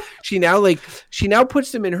thing now. She now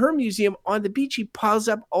puts them in her museum on the beach. She piles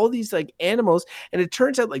up all these like animals, and it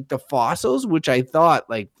turns out like the fossils, which I thought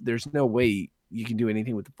like there's no way you can do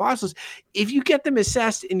anything with the fossils. If you get them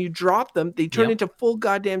assessed and you drop them, they turn into full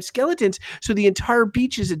goddamn skeletons. So the entire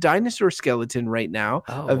beach is a dinosaur skeleton right now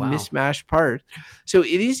of mismatched parts. So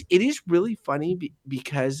it is really funny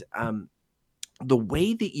because the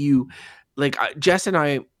way that you. Like Jess and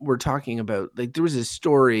I were talking about, like there was a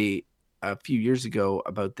story a few years ago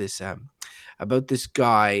about this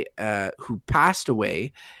guy who passed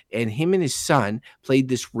away, and him and his son played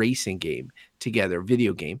this racing game together,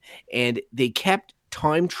 video game, and they kept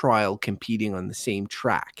time trial competing on the same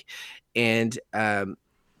track, and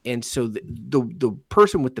so the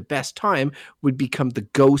person with the best time would become the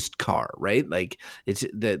ghost car, right? Like it's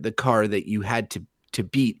the car that you had to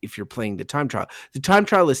beat if you're playing the time trial. The time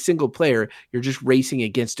trial is single player. You're just racing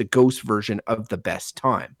against a ghost version of the best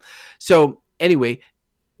time. So anyway,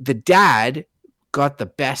 the dad got the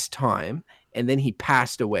best time, and then he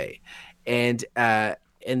passed away. And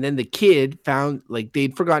and then the kid found, like,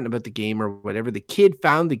 they'd forgotten about the game or whatever. The kid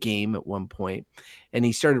found the game at one point, and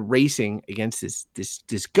he started racing against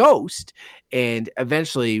this ghost, and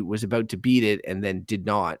eventually was about to beat it, and then did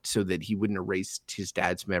not, so that he wouldn't erase his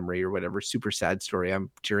dad's memory or whatever. Super sad story. I'm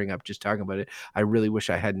tearing up just talking about it. I really wish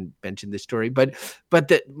I hadn't mentioned this story, but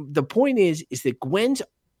the point is that Gwen's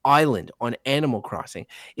island on Animal Crossing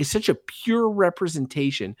is such a pure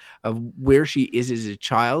representation of where she is as a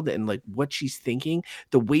child, and like what she's thinking,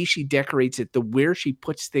 the way she decorates it, the where she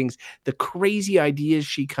puts things, the crazy ideas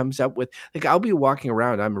she comes up with. Like, I'll be walking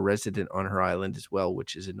around, I'm a resident on her island as well,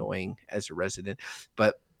 which is annoying as a resident,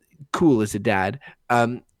 but cool as a dad.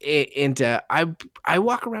 I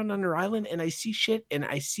walk around on her island and I see shit, and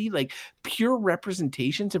I see like pure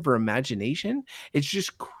representations of her imagination. It's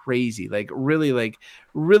just crazy, like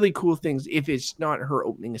really cool things. If it's not her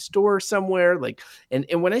opening a store somewhere, like, and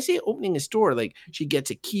when I say opening a store, like, she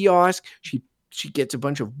gets a kiosk, she gets a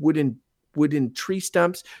bunch of wooden tree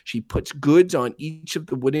stumps. She puts goods on each of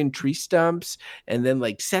the wooden tree stumps, and then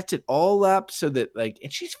like sets it all up so that, like,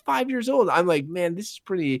 and she's 5 years old. I'm like, man, this is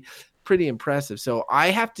pretty impressive. So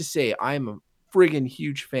I have to say, I'm a friggin'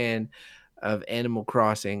 huge fan of Animal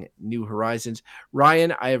Crossing New Horizons.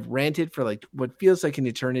 Ryan, I have ranted for like what feels like an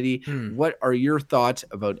eternity. What are your thoughts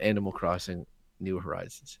about Animal Crossing New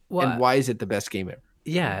Horizons? And why is it the best game ever?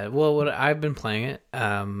 Yeah, well, I've been playing it,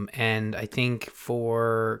 and I think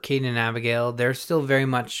for Caden and Abigail, they're still very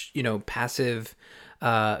much, passive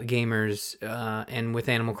gamers, and with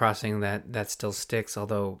Animal Crossing, that still sticks.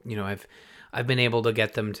 Although, I've been able to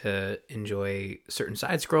get them to enjoy certain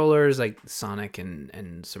side scrollers like Sonic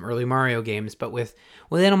and some early Mario games. But with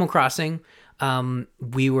Animal Crossing,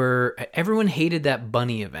 everyone hated that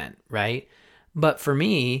bunny event, right? But for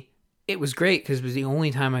me, it was great because it was the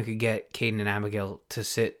only time I could get Caden and Abigail to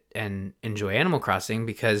sit and enjoy Animal Crossing,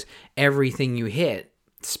 because everything you hit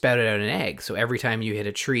spouted out an egg. So every time you hit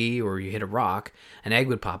a tree or you hit a rock, an egg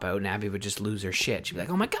would pop out, and Abby would just lose her shit. She'd be like,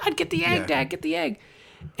 "Oh my God, get the egg, Dad, get the egg."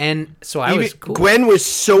 And so I was cool. Gwen was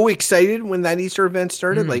so excited when that Easter event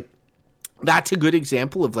started. Like, that's a good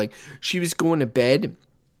example of, like, she was going to bed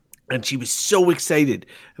and she was so excited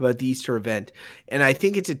about the Easter event. And I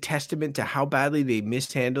think it's a testament to how badly they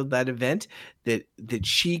mishandled that event, that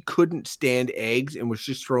she couldn't stand eggs and was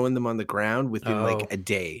just throwing them on the ground within like a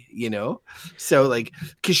day, So, like,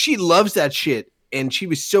 because she loves that shit and she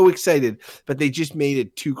was so excited, but they just made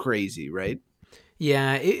it too crazy, right?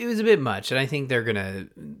 Yeah, it was a bit much. And I think we're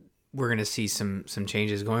gonna see some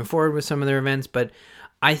changes going forward with some of their events. But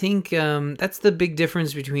I think that's the big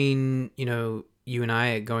difference between, you and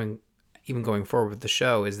I going forward with the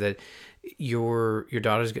show, is that your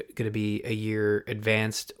daughter's going to be a year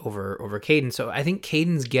advanced over Caden. So I think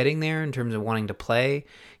Caden's getting there in terms of wanting to play.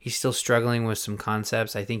 He's still struggling with some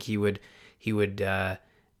concepts. I think he would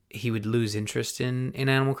lose interest in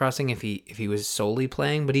Animal Crossing if he was solely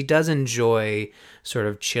playing, but he does enjoy sort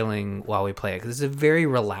of chilling while we play it, because it's a very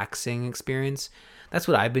relaxing experience. That's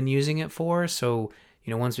what I've been using it for. So,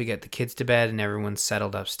 once we get the kids to bed and everyone's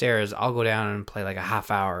settled upstairs, I'll go down and play like a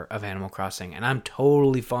half hour of Animal Crossing, and I'm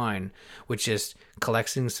totally fine with just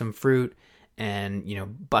collecting some fruit and,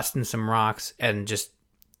 busting some rocks and just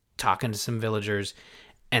talking to some villagers,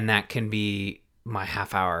 and that can be my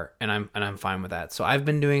half hour, and I'm fine with that. So I've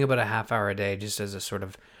been doing about a half hour a day just as a sort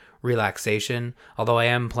of relaxation, although I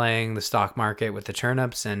am playing the stock market with the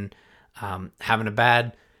turnips and having a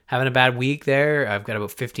bad week there. I've got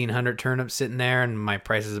about 1,500 turnips sitting there, and my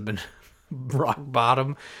prices have been rock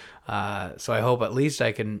bottom. So I hope at least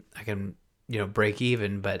I can break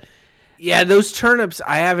even. But yeah, those turnips,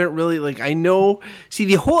 I haven't really, like, I know, see,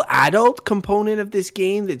 the whole adult component of this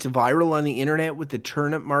game that's viral on the internet with the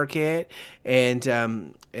turnip market, and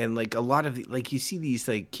like a lot of, like, you see these,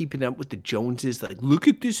 like, Keeping Up with the Joneses, like, look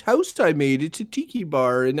at this house I made, it's a tiki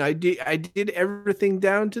bar, and I did everything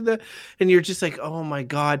down to and you're just like, oh my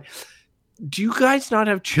God, do you guys not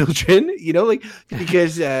have children?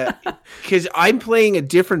 Because I'm playing a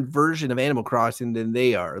different version of Animal Crossing than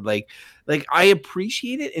they are. Like I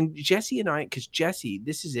appreciate it. And Jesse and I, because Jesse,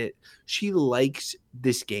 this is it. She likes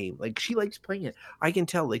this game. Like, she likes playing it. I can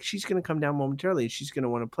tell, like, she's going to come down momentarily and she's going to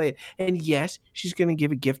want to play it. And yes, she's going to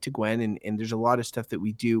give a gift to Gwen. And there's a lot of stuff that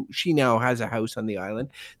we do. She now has a house on the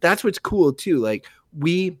island. That's what's cool too. Like,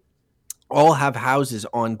 we all have houses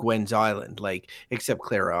on Gwen's island, like, except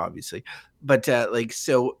Clara, obviously. But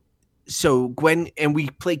so Gwen, and we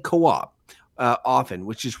play co-op. often,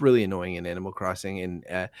 which is really annoying in Animal Crossing.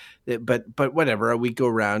 And but whatever, we go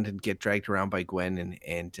around and get dragged around by Gwen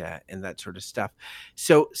and that sort of stuff.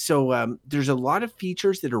 So there's a lot of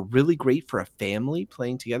features that are really great for a family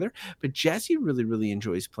playing together. But Jessie really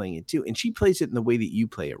enjoys playing it too, and she plays it in the way that you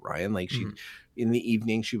play it, Ryan. Like in the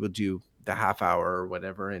evening, she will do the half hour or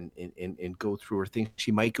whatever and go through her thing.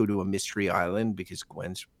 She might go to a mystery island because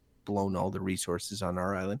Gwen's blown all the resources on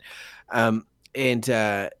our island, and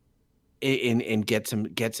get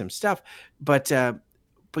some stuff. But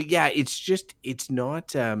yeah, it's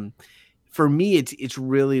not for me. It's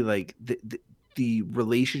really like the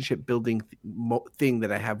relationship building thing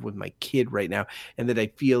that I have with my kid right now, and that I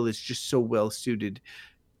feel is just so well suited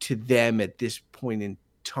to them at this point in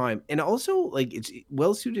time. And also, like, it's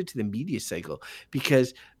well suited to the media cycle,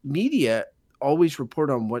 because media always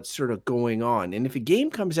report on what's sort of going on, and if a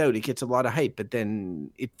game comes out, it gets a lot of hype, but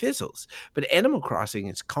then it fizzles. But Animal Crossing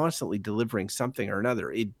is constantly delivering something or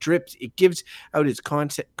another. It gives out its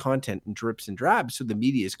content in drips and drabs, so the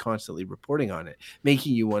media is constantly reporting on it,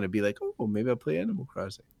 making you want to be like, oh, maybe I'll play Animal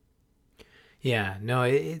Crossing. Yeah, no,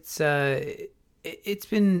 it's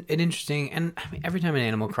been an interesting, and I mean, every time an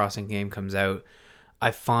Animal Crossing game comes out,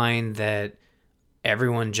 I find that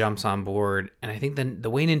everyone jumps on board, and I think the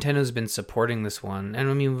way Nintendo's been supporting this one, and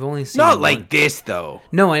I mean, we've only seen not like this though.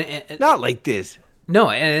 No, not like this. No,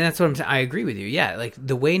 and that's what I'm saying. I agree with you. Yeah, like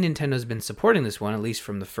the way Nintendo's been supporting this one, at least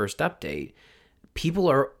from the first update, people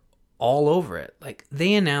are all over it. Like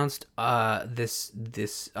they announced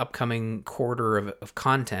this upcoming quarter of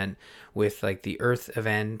content with like the Earth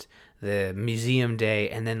event, the museum day,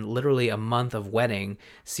 and then literally a month of wedding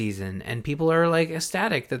season, and people are like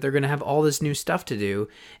ecstatic that they're going to have all this new stuff to do.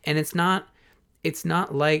 And it's not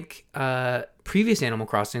like previous Animal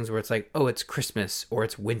Crossings where it's like, oh, it's Christmas or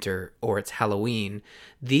it's winter or it's Halloween.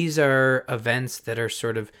 These are events that are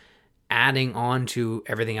sort of adding on to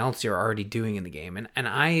everything else you're already doing in the game. And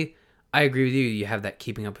I agree with you. You have that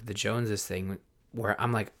Keeping Up with the Joneses thing where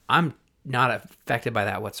I'm like, I'm not affected by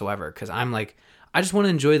that whatsoever, because I'm like, I just want to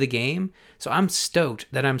enjoy the game. So I'm stoked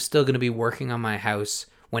that I'm still going to be working on my house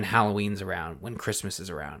when Halloween's around, when Christmas is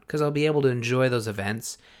around, because I'll be able to enjoy those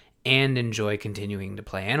events and enjoy continuing to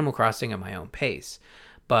play Animal Crossing at my own pace.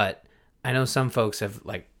 But I know some folks have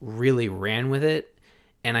like really ran with it,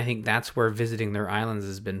 and I think that's where visiting their islands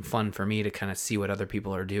has been fun for me to kind of see what other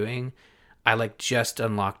people are doing. I like just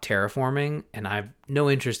unlocked terraforming, and I've no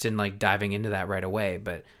interest in like diving into that right away,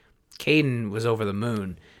 but Caden was over the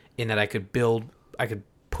moon in that I could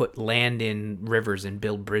put land in rivers and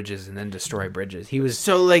build bridges and then destroy bridges. He was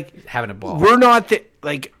so like having a ball. We're not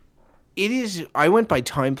like it is. I went by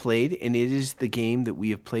time played, and it is the game that we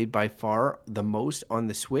have played by far the most on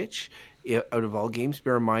the Switch out of all games.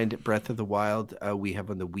 Bear in mind, Breath of the Wild we have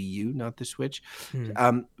on the Wii U, not the Switch.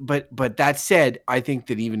 But that said, I think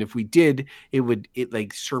that even if we did, it would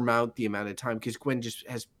like surmount the amount of time, because Gwen just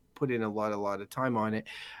has put in a lot of time on it.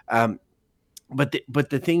 But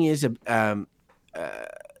the thing is,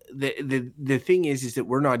 the thing is that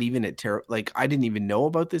we're not even at like, I didn't even know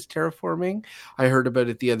about this terraforming. I heard about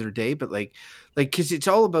it the other day, but like because it's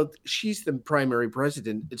all about, she's the primary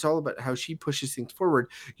president. It's all about how she pushes things forward.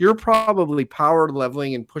 You're probably power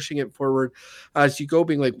leveling and pushing it forward as you go,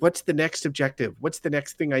 being like, what's the next objective? What's the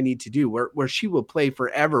next thing I need to do? Where she will play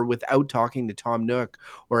forever without talking to Tom Nook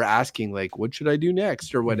or asking like, what should I do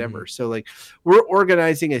next or whatever. So like, we're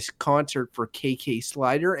organizing a concert for KK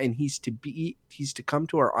Slider, and he's to come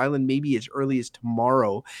to our island maybe as early as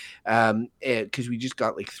tomorrow, because we just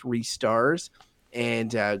got like 3 stars.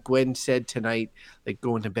 And Gwen said tonight, like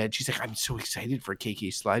going to bed, she's like, I'm so excited for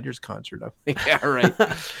KK Slider's concert. I'm like, yeah,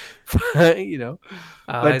 right. You know,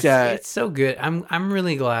 but it's so good. I'm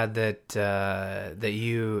really glad that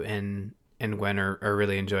you and Gwen are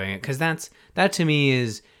really enjoying it, because that to me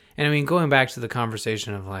is, and I mean, going back to the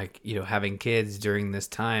conversation of like, you know, having kids during this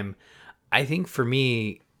time, I think for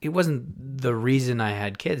me, it wasn't the reason I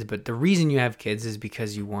had kids, but the reason you have kids is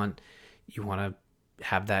because you want to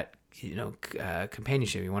have that, you know,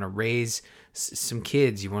 companionship. You want to raise some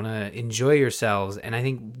kids. You want to enjoy yourselves. And I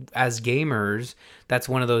think as gamers, that's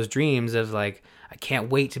one of those dreams of like, I can't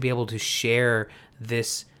wait to be able to share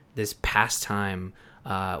this pastime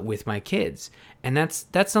with my kids. And that's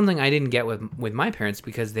something I didn't get with my parents,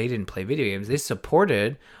 because they didn't play video games. They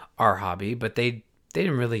supported our hobby, but they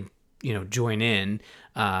didn't really, you know, join in.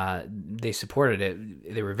 They supported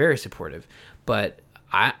it. They were very supportive, but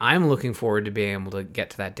I'm looking forward to being able to get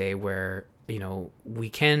to that day where, you know, we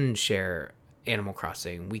can share Animal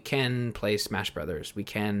Crossing, we can play Smash Brothers, we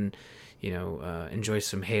can, you know, enjoy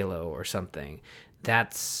some Halo or something.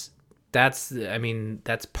 That's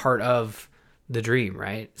part of the dream,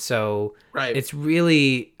 right? So Right. it's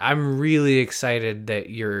really, I'm really excited that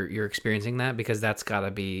you're experiencing that, because that's got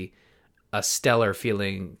to be a stellar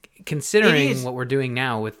feeling It considering is. what we're doing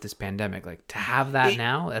now with this pandemic. Like, to have that It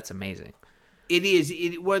now, that's amazing. it is.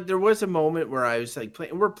 It what there was a moment where I was like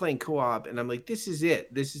playing. We're playing co-op, and I'm like, this is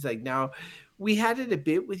it. This is like now. We had it a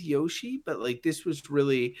bit with Yoshi, but like this was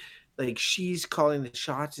really like she's calling the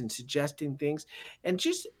shots and suggesting things, and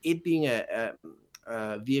just it being a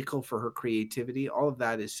vehicle for her creativity. All of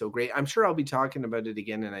that is so great. I'm sure I'll be talking about it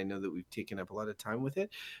again, and I know that we've taken up a lot of time with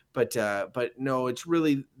it, but no, it's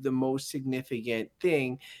really the most significant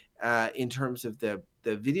thing in terms of the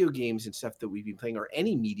video games and stuff that we've been playing, or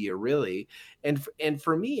any media really. And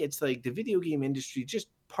for me, it's like the video game industry just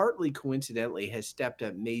partly coincidentally has stepped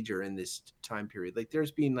up major in this time period. Like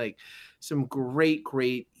there's been like some great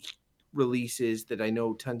releases that I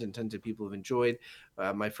know tons and tons of people have enjoyed.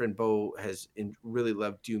 My friend Bo has really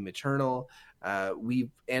loved Doom Eternal. We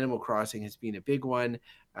Animal Crossing has been a big one.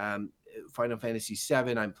 Final Fantasy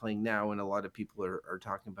VII I'm playing now, and a lot of people are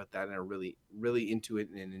talking about that and are really into it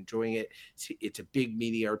and enjoying it. It's a big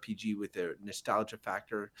meaty RPG with a nostalgia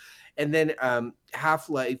factor. And then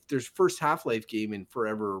Half-Life, there's first Half-Life game in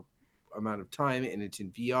forever amount of time, and it's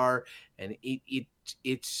in VR, and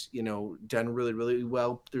it's done really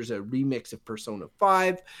well. There's a remix of Persona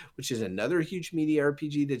 5, which is another huge media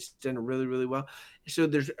RPG that's done really well. So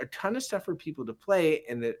there's a ton of stuff for people to play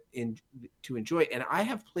and to enjoy, and I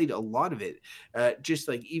have played a lot of it, just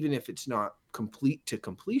like even if it's not complete to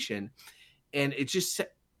completion. And it just,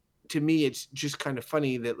 to me, it's just kind of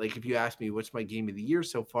funny that like if you ask me what's my game of the year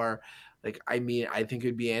so far, like I mean I think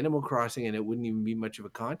it'd be Animal Crossing, and it wouldn't even be much of a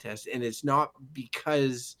contest. And it's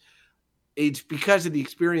because of the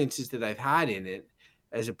experiences that I've had in it,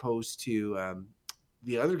 as opposed to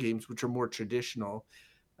the other games, which are more traditional.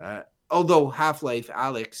 Uh, Although Half-Life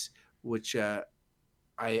Alex, which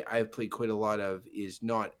I've played quite a lot of, is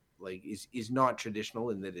not is not traditional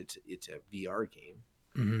in that it's a VR game.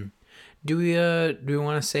 Hmm. Do we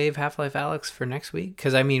want to save Half-Life Alex for next week?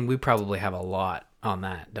 Because I mean, we probably have a lot on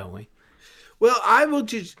that, don't we? Well, I will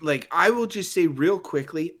just say real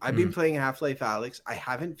quickly, I've been Mm. playing Half-Life Alex. I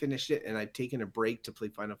haven't finished it, and I've taken a break to play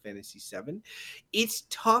Final Fantasy VII. It's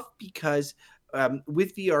tough because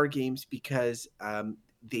with VR games, because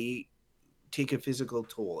they take a physical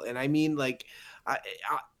toll, and I mean like I,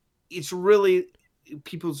 it's really,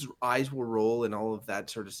 people's eyes will roll and all of that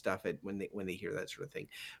sort of stuff when they hear that sort of thing.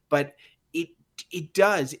 But it it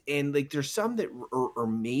does, and like there's some that are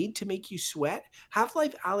made to make you sweat.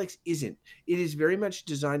 Half-Life Alex isn't. It is very much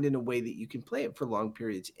designed in a way that you can play it for long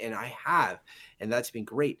periods, and I have, and that's been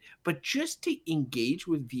great. But just to engage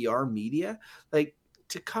with VR media, like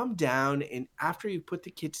to come down and after you put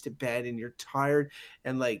the kids to bed and you're tired,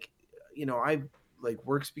 and like I've like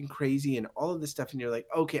work's been crazy and all of this stuff, and you're like,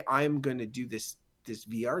 okay, I'm gonna do this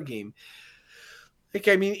VR game. Like,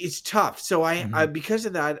 I mean, it's tough. So I Hmm. because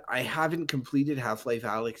of that, I haven't completed Half-Life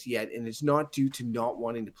Alex yet, and it's not due to not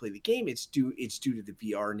wanting to play the game. It's due to the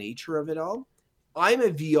VR nature of it all. I'm a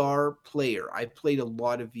VR player. I've played a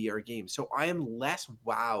lot of VR games, so I am less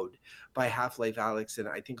wowed by Half-Life Alex than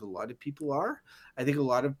I think a lot of people are. I think a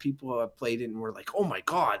lot of people have played it and were like, "Oh my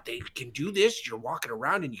god, they can do this! You're walking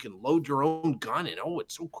around and you can load your own gun, and oh,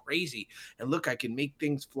 it's so crazy! And look, I can make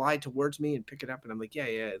things fly towards me and pick it up." And I'm like, "Yeah.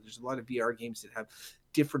 There's a lot of VR games that have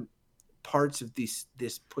different parts of this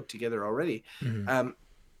put together already." Hmm. Um,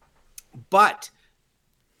 but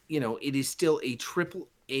it is still a triple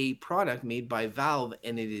A product made by Valve,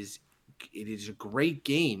 and it is a great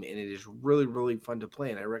game, and it is really fun to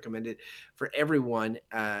play, and I recommend it for everyone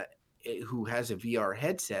who has a VR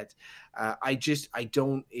headset. I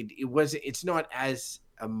don't it's not as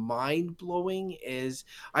a mind blowing as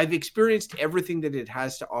I've experienced everything that it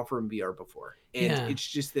has to offer in VR before, and Yeah. it's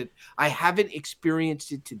just that I haven't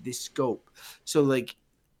experienced it to this scope. So like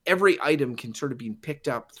every item can sort of be picked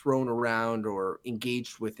up, thrown around, or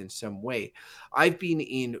engaged with in some way. I've been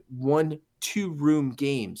in 1-2 room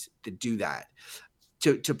games that do that.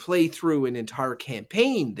 To play through an entire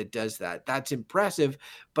campaign that does that, that's impressive.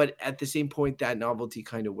 But at the same point, that novelty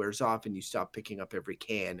kind of wears off, and you stop picking up every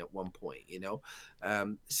can at one point.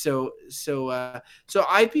 So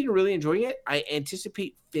I've been really enjoying it. I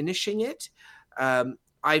anticipate finishing it.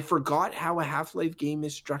 I forgot how a Half-Life game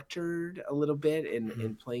is structured a little bit Hmm.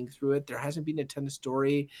 in playing through it. There hasn't been a ton of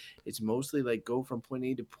story. It's mostly like go from point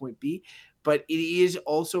A to point B. but it is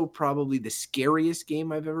also probably the scariest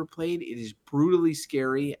game I've ever played. It is brutally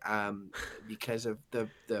scary because of the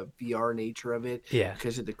VR nature of it, Yeah.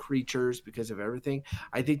 because of the creatures, because of everything.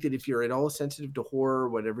 I think that if you're at all sensitive to horror or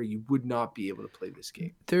whatever, you would not be able to play this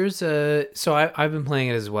game. I've been playing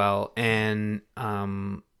it as well, and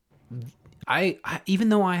I even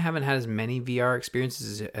though I haven't had as many VR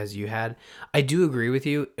experiences as you had, I do agree with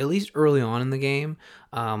you. At least early on in the game,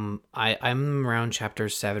 I'm around chapter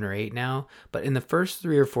 7 or 8 now, but in the first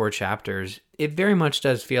 3 or 4 chapters, it very much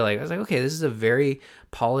does feel like I was like, okay, this is a very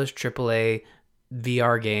polished AAA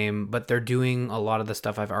VR game, but they're doing a lot of the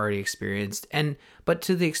stuff I've already experienced, but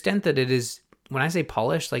to the extent that it is, when I say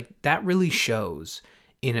polished, like that really shows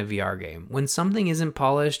in a VR game. When something isn't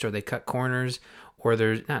polished or they cut corners, or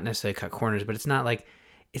there's not necessarily cut corners, but it's not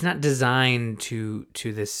designed to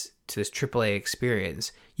this AAA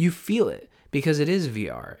experience. You feel it because it is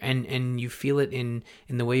VR, and you feel it in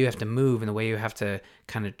the way you have to move and the way you have to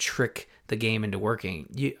kind of trick the game into working.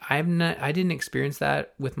 I didn't experience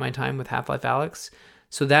that with my time with Half-Life Alyx,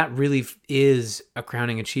 so that really is a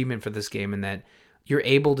crowning achievement for this game in that you're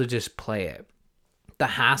able to just play it. The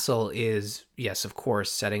hassle is, yes, of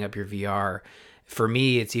course, setting up your VR. For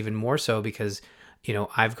me, it's even more so because,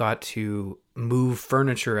 I've got to move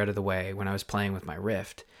furniture out of the way when I was playing with my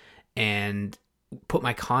Rift and put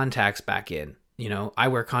my contacts back in. I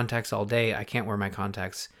wear contacts all day. I can't wear my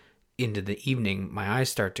contacts into the evening. My eyes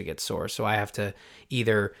start to get sore. So I have to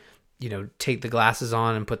either, take the glasses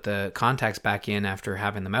on and put the contacts back in after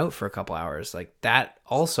having them out for a couple hours. Like that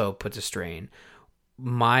also puts a strain.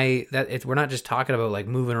 We're not just talking about like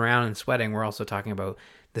moving around and sweating. We're also talking about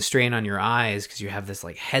the strain on your eyes because you have this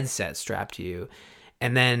like headset strapped to you.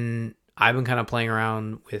 And then I've been kind of playing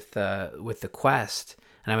around with the Quest,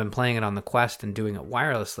 and I've been playing it on the Quest and doing it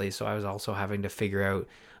wirelessly. So I was also having to figure out,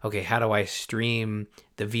 okay, how do I stream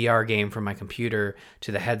the VR game from my computer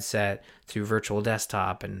to the headset through virtual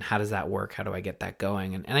desktop, and how does that work? How do I get that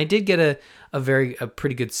going? And I did get a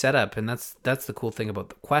pretty good setup, and that's the cool thing about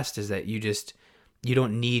the Quest is that you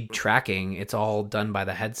don't need tracking. It's all done by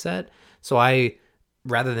the headset. So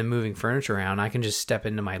rather than moving furniture around, I can just step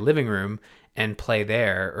into my living room and play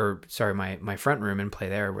there, my front room and play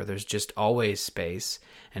there where there's just always space,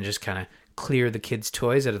 and just kind of clear the kids'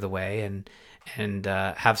 toys out of the way and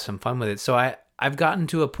have some fun with it. So I've gotten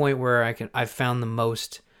to a point where I've found the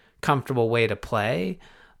most comfortable way to play.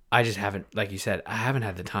 I just haven't, like you said, I haven't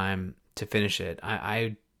had the time to finish it.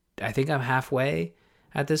 I think I'm halfway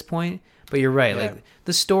at this point, but you're right. Yeah. Like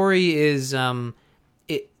the story is,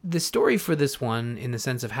 the story for this one, in the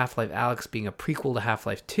sense of Half-Life Alyx being a prequel to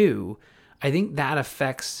Half-Life 2, I think that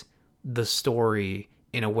affects the story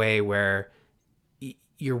in a way where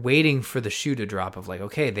you're waiting for the shoe to drop of like,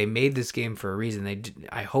 okay, they made this game for a reason.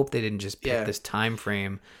 I hope they didn't just pick this time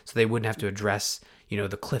frame so they wouldn't have to address,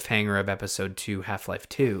 the cliffhanger of episode 2, Half-Life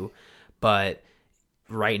 2. But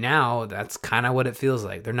right now, that's kind of what it feels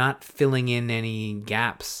like. They're not filling in any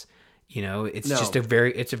gaps. It's just a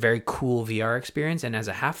very cool VR experience. And as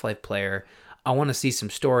a Half-Life player, I want to see some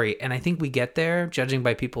story. And I think we get there, judging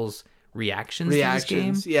by people's reactions to this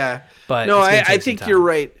game. Yeah. But no, I think you're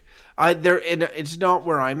right. It's not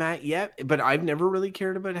where I'm at yet, but I've never really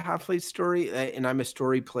cared about a Half-Life story, and I'm a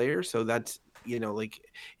story player, so that's, like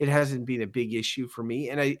it hasn't been a big issue for me.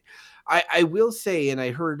 And I will say, and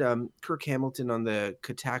I heard Kirk Hamilton on the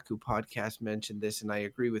Kotaku podcast mention this, and I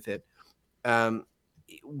agree with it.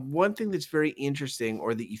 One thing that's very interesting,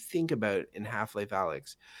 or that you think about in Half-Life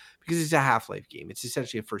Alyx, because it's a Half-Life game, it's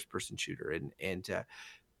essentially a first-person shooter, and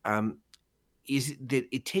is that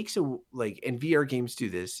it takes and VR games do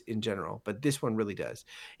this in general, but this one really does.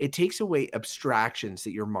 It takes away abstractions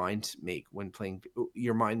that your mind makes when playing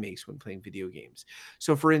video games.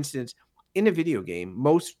 So, for instance, in a video game,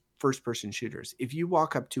 most first-person shooters, if you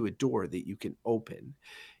walk up to a door that you can open,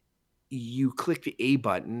 you click the A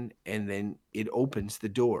button and then it opens the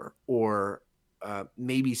door. Or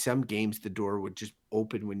maybe some games the door would just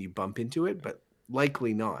open when you bump into it, but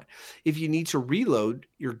likely not. If you need to reload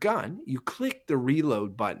your gun, you click the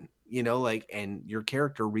reload button, and your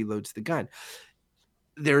character reloads the gun.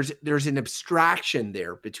 There's an abstraction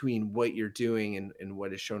there between what you're doing and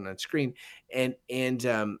what is shown on screen. And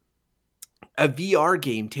a VR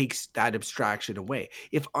game takes that abstraction away.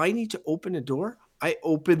 If I need to open a door, I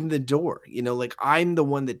open the door, I'm the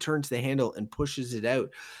one that turns the handle and pushes it out.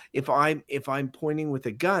 If I'm pointing with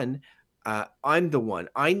a gun, I'm the one.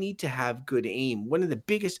 I need to have good aim. One of the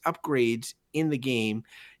biggest upgrades in the game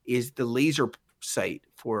is the laser site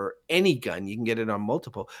for any gun. You can get it on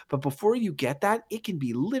multiple, but before you get that, it can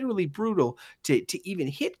be literally brutal to even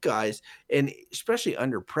hit guys, and especially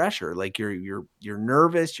under pressure. Like you're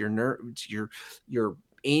nervous, your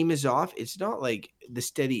aim is off. It's not like the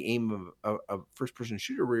steady aim of a first person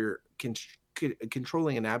shooter where you're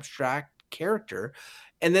controlling an abstract character.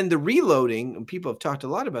 And then the reloading, and people have talked a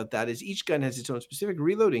lot about that, is each gun has its own specific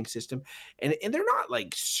reloading system. And they're not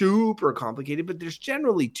like super complicated, but there's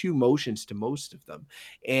generally 2 motions to most of them.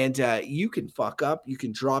 And you can fuck up, you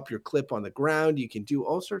can drop your clip on the ground, you can do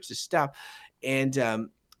all sorts of stuff. And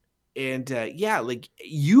yeah, like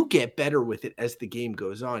you get better with it as the game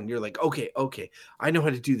goes on. You're like, okay, I know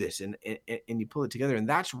how to do this, and you pull it together, and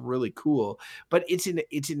that's really cool. But it's an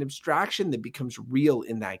abstraction that becomes real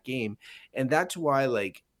in that game, and that's why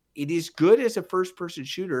like it is good as a first person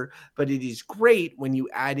shooter, but it is great when you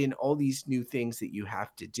add in all these new things that you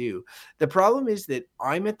have to do. The problem is that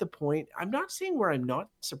I'm at the point, I'm not saying where I'm not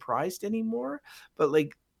surprised anymore, but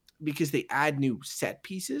like because they add new set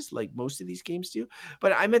pieces like most of these games do.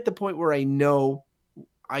 But I'm at the point where I know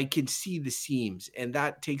I can see the seams, and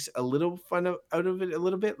that takes a little fun out of it a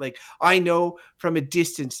little bit. Like I know from a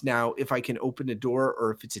distance now if I can open a door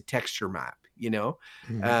or if it's a texture map, you know.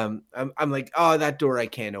 I'm like, oh, that door I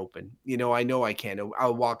can't open. You know I can't.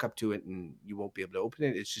 I'll walk up to it and you won't be able to open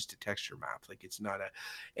it. It's just a texture map. Like it's not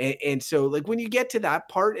and so like when you get to that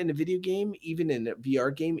part in a video game, even in a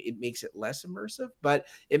VR game, it makes it less immersive, but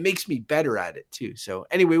it makes me better at it too. So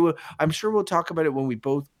anyway, I'm sure we'll talk about it when we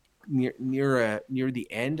both near the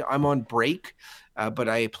end. I'm on break, but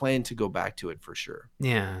I plan to go back to it for sure.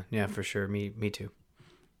 Yeah, for sure. Me too.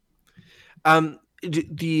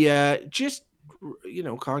 Just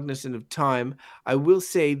cognizant of time, I will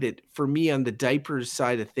say that for me on the diapers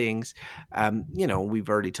side of things, we've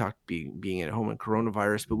already talked being at home and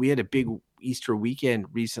coronavirus, but we had a big Easter weekend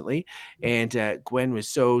recently, and Gwen was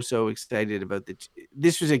so excited about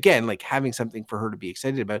this was again like having something for her to be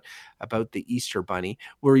excited about the Easter bunny.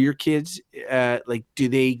 Were your kids like, do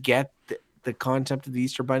they get the concept of the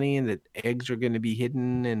Easter bunny and that eggs are going to be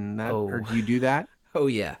hidden and that, or do you do that? Oh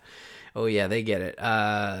yeah, they get it.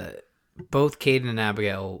 Both Caden and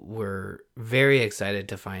Abigail were very excited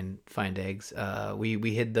to find eggs.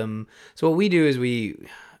 We hid them. So what we do is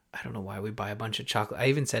I don't know why we buy a bunch of chocolate. I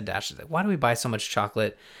even said to Ashley, like, why do we buy so much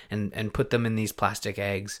chocolate and put them in these plastic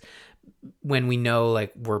eggs when we know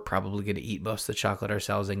like we're probably going to eat most of the chocolate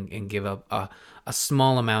ourselves and give up a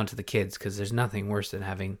small amount to the kids, because there's nothing worse than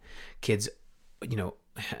having kids,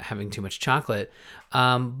 having too much chocolate.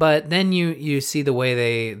 But then you see the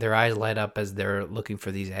way their eyes light up as they're looking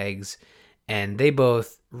for these eggs, and they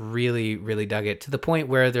both really, really dug it to the point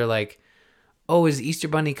where they're like, oh, is Easter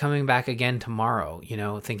Bunny coming back again tomorrow?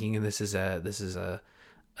 Thinking this is a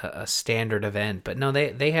standard event. But no,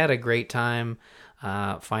 they had a great time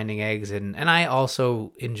finding eggs, and I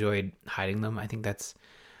also enjoyed hiding them. I think that's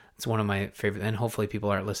one of my favorite, and hopefully people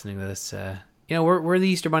aren't listening to this. We're the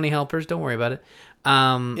Easter Bunny helpers. Don't worry about it.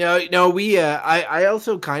 I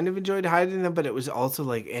also kind of enjoyed hiding them, but it was also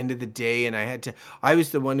like end of the day, and I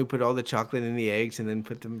was the one who put all the chocolate in the eggs and then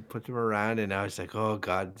put them around, and I was like, oh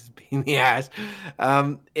god, this is a pain in the ass.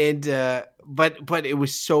 But it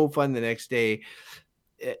was so fun the next day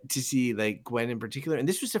to see like Gwen in particular, and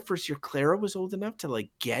this was the first year Clara was old enough to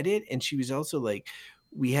like get it, and she was also like,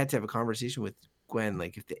 we had to have a conversation with Gwen,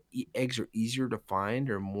 like if the eggs are easier to find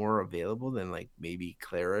or more available, then like maybe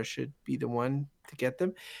Clara should be the one to get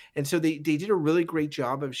them. And so they did a really great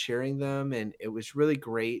job of sharing them, and it was really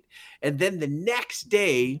great. And then the next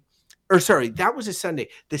day, or sorry, that was a Sunday.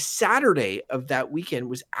 The Saturday of that weekend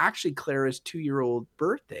was actually Clara's 2-year-old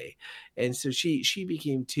birthday. And so she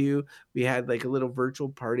became 2. We had like a little virtual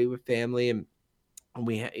party with family, and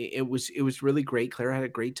it was really great. Clara had a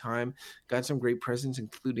great time, got some great presents,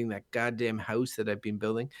 including that goddamn house that I've been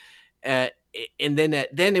building. And then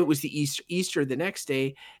it was the Easter the next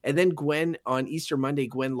day, and then Gwen on Easter Monday,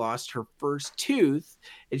 Gwen lost her first tooth,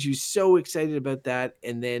 and she was so excited about that.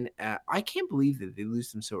 And then I can't believe that they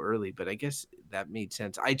lose them so early, but I guess that made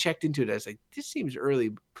sense. I checked into it. I was like, this seems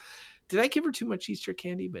early. Did I give her too much Easter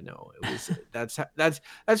candy? But no, it was that's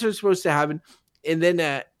what's supposed to happen. And then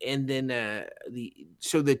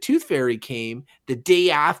the Tooth Fairy came the day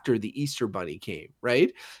after the Easter Bunny came,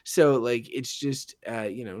 right? So like it's just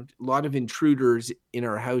a lot of intruders in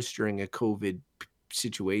our house during a COVID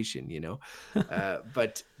situation,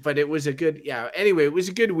 but it was a good, anyway, it was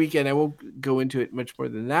a good weekend. I won't go into it much more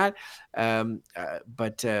than that.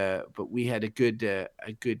 But we had a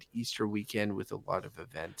good Easter weekend with a lot of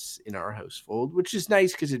events in our household, which is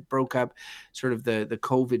nice because it broke up sort of the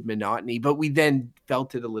COVID monotony, but we then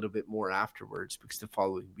felt it a little bit more afterwards because the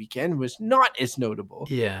following weekend was not as notable.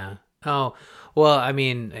 Yeah. Oh, well, I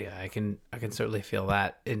mean, yeah, I can certainly feel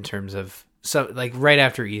that in terms of, so like right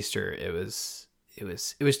after Easter, it was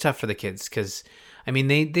tough for the kids because, I mean,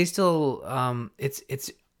 they still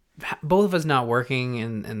it's both of us not working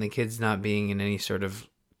and the kids not being in any sort of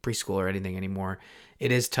preschool or anything anymore.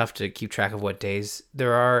 It is tough to keep track of what days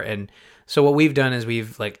there are, and so what we've done is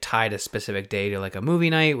we've like tied a specific day to like a movie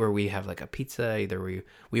night where we have like a pizza. Either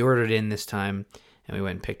we ordered in this time and we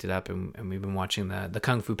went and picked it up, and we've been watching the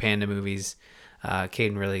Kung Fu Panda movies.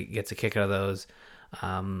 Caden really gets a kick out of those.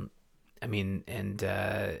 I mean, and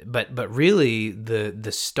but really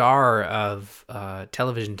the star of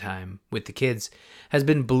television time with the kids has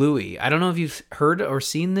been Bluey. I don't know if you've heard or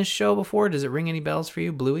seen this show before. Does it ring any bells for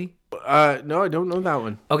you, Bluey? No, I don't know that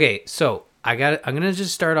one. Okay, so I'm gonna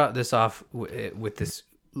just start this off with this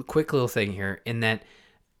quick little thing here, in that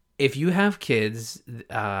if you have kids,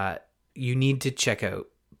 you need to check out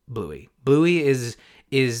Bluey. Bluey is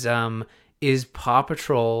Paw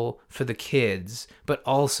Patrol for the kids, but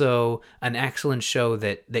also an excellent show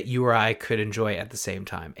that you or I could enjoy at the same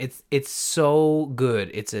time. It's so good.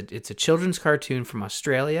 It's a children's cartoon from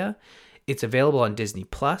Australia. It's available on Disney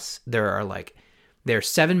Plus. They're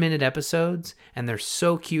 7-minute episodes, and they're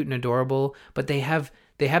so cute and adorable, but they have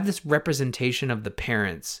this representation of the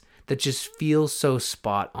parents that just feels so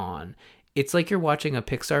spot on. It's like you're watching a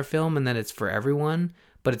Pixar film and then it's for everyone,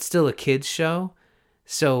 but it's still a kids show.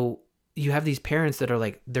 So you have these parents that are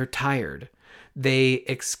like, they're tired. They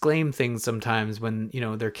exclaim things sometimes when,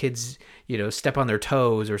 their kids, step on their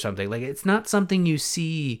toes or something. Like, it's not something you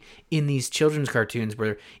see in these children's cartoons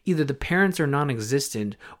where either the parents are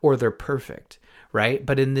non-existent or they're perfect, right?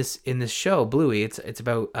 But in this show, Bluey, it's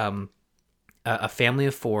about a family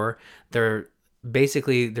of 4. They're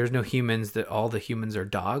basically, there's no humans, that all the humans are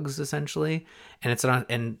dogs essentially, and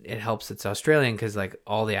it helps it's Australian because like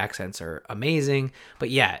all the accents are amazing. But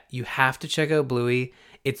yeah, you have to check out Bluey.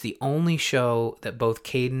 It's the only show that both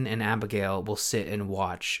Caden and Abigail will sit and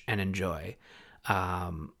watch and enjoy.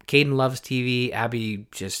 Caden loves TV. Abby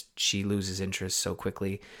she loses interest so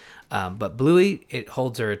quickly, but Bluey, it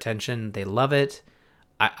holds her attention. They love it.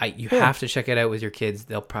 You have to check it out with your kids.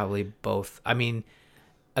 They'll probably both, I mean,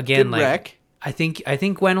 again, Good like rec. I think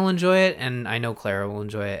Gwen will enjoy it, and I know Clara will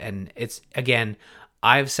enjoy it. And it's, again,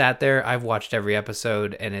 I've sat there, I've watched every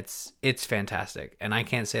episode, and it's fantastic. And I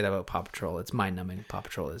can't say that about Paw Patrol. It's mind-numbing, Paw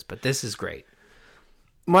Patrol is, but this is great.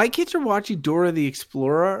 My kids are watching Dora the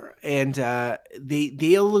Explorer, and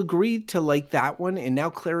they'll agree to like that one. And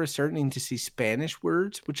now Clara's starting to see Spanish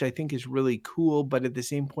words, which I think is really cool. But at the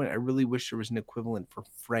same point, I really wish there was an equivalent for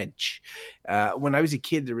French. When I was a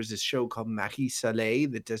kid, there was this show called Marie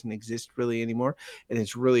Soleil that doesn't exist really anymore, and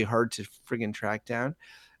it's really hard to friggin' track down.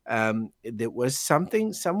 That was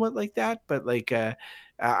something somewhat like that, but like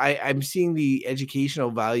I'm seeing the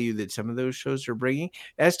educational value that some of those shows are bringing.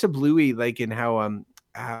 As to Bluey, like in how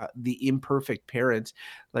the imperfect parents,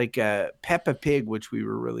 like Peppa Pig, which we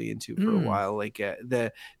were really into for a while, like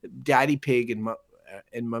the Daddy Pig and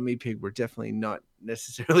Mummy Pig were definitely not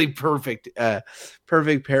necessarily perfect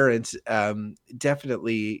parents.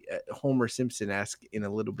 Definitely Homer Simpson-esque in a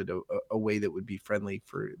little bit of a way that would be friendly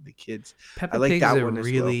for the kids. Peppa I like Pig's that a one as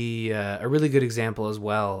really a really good example as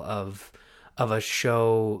well of a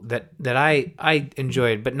show that I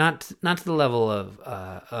enjoyed, but not to the level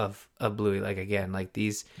of Bluey. Like, again, like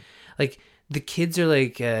these, like the kids are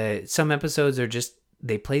like some episodes are just,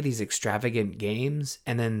 they play these extravagant games,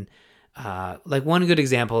 and then like one good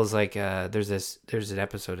example is like there's an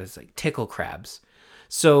episode that's like tickle crabs.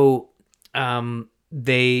 So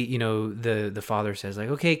they, the father says like,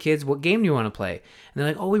 okay kids, what game do you want to play? And they're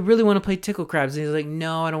like, oh, we really want to play tickle crabs. And he's like,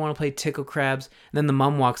 no, I don't want to play tickle crabs. And then the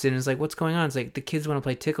mom walks in and is like, what's going on? It's like, the kids want to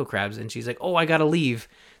play tickle crabs. And she's like, oh, I gotta leave.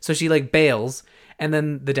 So she like bails, and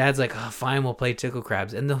then the dad's like, oh, fine, we'll play tickle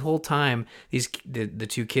crabs. And the whole time the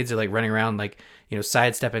 2 kids are like running around like,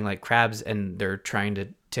 sidestepping like crabs, and they're trying to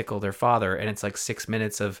tickle their father, and it's like 6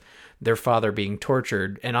 minutes of their father being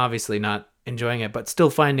tortured and obviously not enjoying it, but still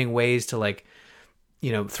finding ways to like,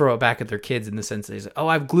 throw it back at their kids, in the sense that he's like, oh,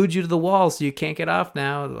 I've glued you to the wall so you can't get off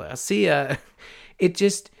now. I'll see ya.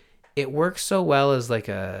 It works so well as like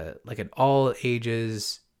an all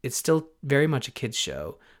ages. It's still very much a kid's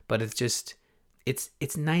show, but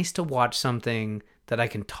it's nice to watch something that I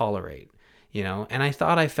can tolerate. you know. And I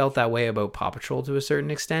thought I felt that way about Paw Patrol to a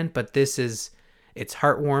certain extent, but it's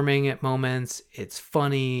heartwarming at moments. It's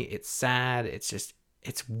funny. It's sad. It's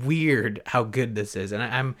weird how good this is.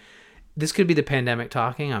 And this could be the pandemic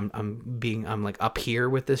talking. I'm like up here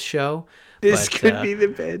with this show. This could be the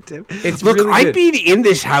pandemic. Look, really I've been in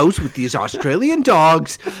this house with these Australian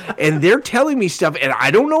dogs, and they're telling me stuff, and I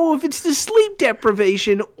don't know if it's the sleep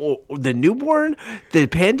deprivation or the newborn, the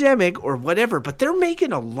pandemic, or whatever, but they're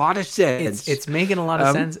making a lot of sense. It's making a lot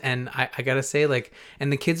of sense, and I gotta say, like,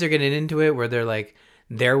 and the kids are getting into it where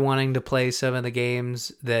they're wanting to play some of the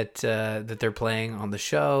games that they're playing on the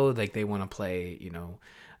show. Like, they want to play, you know.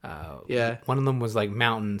 One of them was like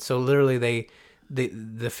mountain. So literally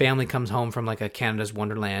the family comes home from like a Canada's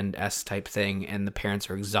Wonderland-esque type thing, and the parents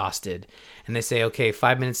are exhausted, and they say, okay,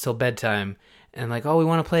 5 minutes till bedtime, and like, oh, we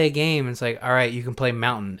want to play a game. And it's like, all right, you can play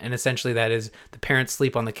mountain. And essentially that is the parents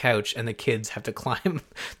sleep on the couch and the kids have to climb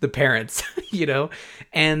the parents, you know.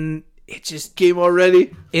 And it just game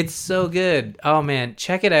already. It's so good. Oh man,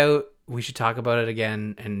 check it out. We should talk about it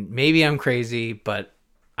again. And maybe I'm crazy, but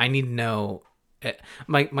I need to know.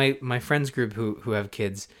 My friends group who have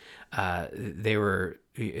kids, they were,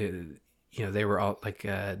 you know, they were all like,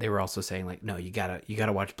 they were also saying like, no, you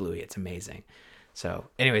gotta watch Bluey. It's amazing. So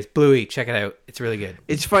anyways, Bluey, check it out. It's really good.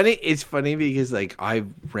 It's funny because like I've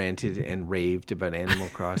ranted and raved about Animal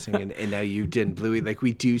Crossing and now you did Bluey. Like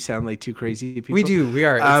we do sound like two crazy people. We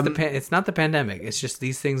are. It's not the pandemic. It's just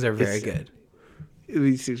these things are very good.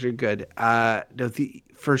 These things are good. No,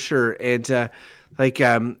 for sure. And,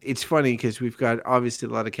 it's funny because we've got obviously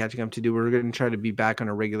a lot of catching up to do. We're going to try to be back on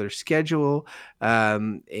a regular schedule, as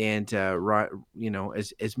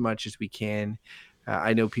much as we can.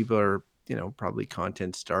 I know people are, probably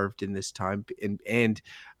content starved in this time, and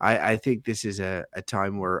I think this is a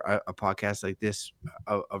time where a podcast like this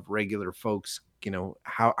of regular folks,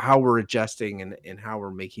 how we're adjusting and how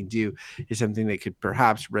we're making do is something that could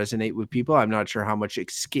perhaps resonate with people. I'm not sure how much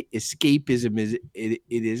escapism it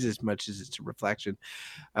is as much as it's a reflection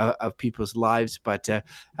of people's lives. But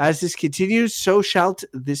as this continues, so shall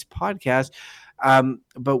this podcast.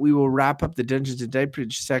 But we will wrap up the Dungeons and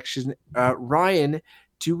Diapers section. Ryan,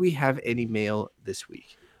 do we have any mail this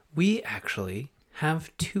week? We actually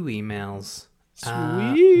have 2 emails.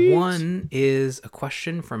 Sweet. One is a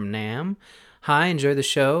question from Nam. Hi, enjoy the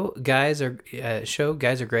show. Guys are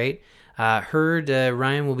great. Heard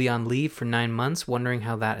Ryan will be on leave for 9 months. Wondering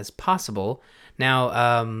how that is possible.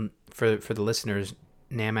 Now, for the listeners,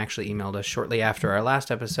 Nam actually emailed us shortly after our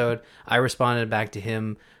last episode. I responded back to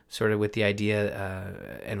him sort of with the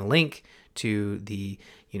idea and a link to the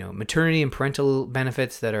maternity and parental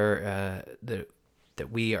benefits that are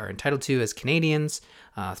that we are entitled to as Canadians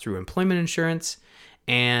through employment insurance.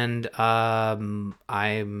 And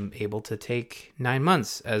I'm able to take 9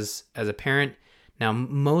 months as a parent. Now,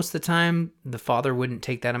 most of the time, the father wouldn't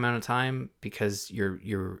take that amount of time because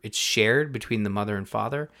it's shared between the mother and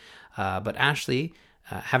father. But Ashley,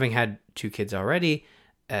 having had 2 kids already,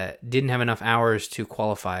 didn't have enough hours to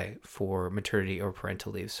qualify for maternity or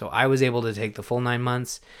parental leave. So I was able to take the full 9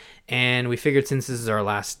 months. And we figured since this is our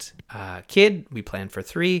last kid, we planned for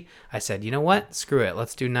 3. I said, you know what? Screw it.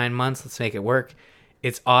 Let's do 9 months. Let's make it work.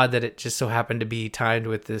 It's odd that it just so happened to be timed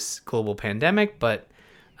with this global pandemic, but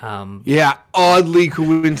oddly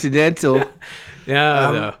coincidental.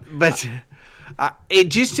 No. But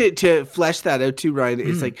just to flesh that out too, Ryan,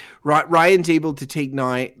 it's like Ryan's able to take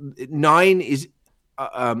 9. 9 is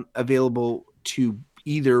available to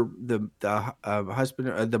either the husband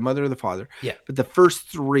or the mother or the father. Yeah. But the first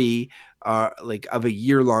 3 are of a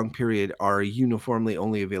year-long period are uniformly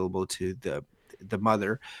only available to the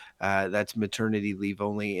mother. That's maternity leave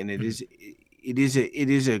only, and it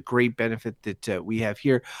is a great benefit that we have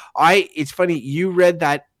here. It's funny you read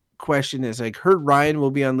that question as like, heard Ryan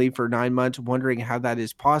will be on leave for 9 months, wondering how that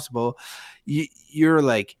is possible. You're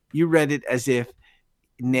like, you read it as if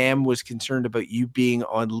Nam was concerned about you being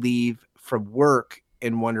on leave from work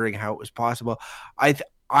and wondering how it was possible.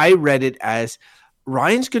 I read it as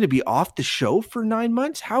Ryan's going to be off the show for 9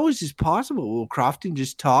 months. How is this possible? Will Crofton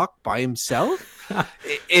just talk by himself?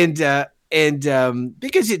 and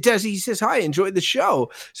because it does, he says, hi, enjoy the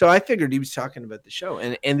show. So I figured he was talking about the show.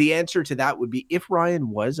 And the answer to that would be, if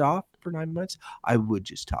Ryan was off for 9 months, I would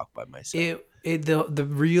just talk by myself. The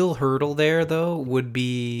real hurdle there though would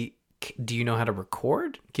be, do you know how to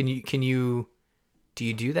record? Do you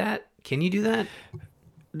do that? Can you do that?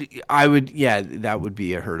 I would, that would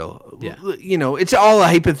be a hurdle. Yeah. It's all a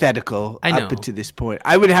hypothetical up to this point.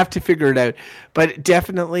 I would have to figure it out. But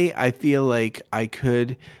definitely, I feel like I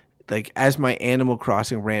could, as my Animal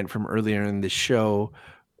Crossing rant from earlier in the show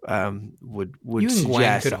would You and Gwen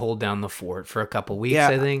suggest. could hold down the fort for a couple weeks. Yeah,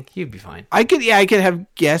 I think you'd be fine. I could have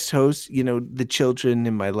guest hosts, the children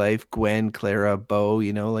in my life, Gwen, Clara, Bo,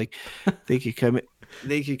 like they could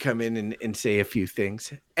come in and say a few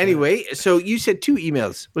things. Anyway, so you said 2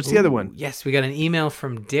 emails. What's the other one? Yes, we got an email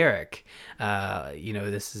from Derek.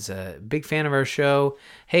 This is a big fan of our show.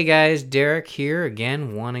 Hey guys, Derek here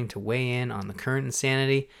again, wanting to weigh in on the current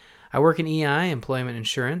insanity. I work in EI, employment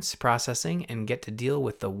insurance processing, and get to deal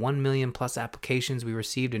with the 1 million plus applications we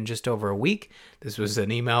received in just over a week. This was an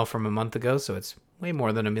email from a month ago, so it's way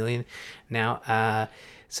more than 1 million now.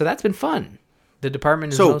 So that's been fun. The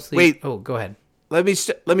department is mostly... Wait. Oh, go ahead. Let me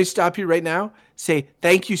stop you right now. Say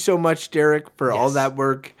thank you so much, Derek, for all that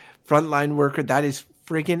work. Frontline worker. That is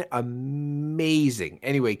freaking amazing.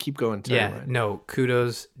 Anyway, keep going. No,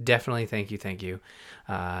 kudos. Definitely. Thank you.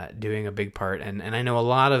 Doing a big part. And I know a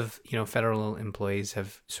lot of, federal employees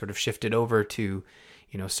have sort of shifted over to,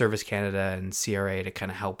 Service Canada and CRA to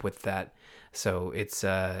kind of help with that. So it's,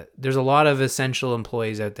 there's a lot of essential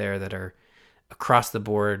employees out there that are across the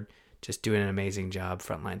board just doing an amazing job,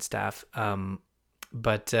 frontline staff.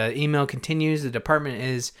 But email continues. The department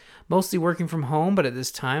is mostly working from home, but at this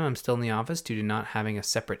time I'm still in the office due to not having a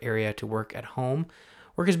separate area to work at home.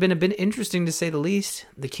 Work has been a bit interesting to say the least.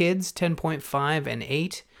 The kids, 10.5 and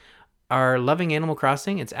 8, are loving Animal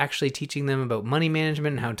Crossing. It's actually teaching them about money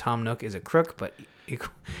management and how Tom Nook is a crook, but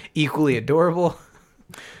equally adorable.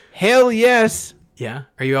 Hell yes. Yeah.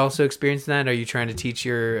 Are you also experiencing that? Are you trying to teach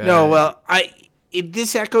your... No, well,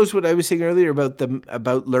 this echoes what I was saying earlier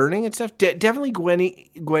about learning and stuff. Definitely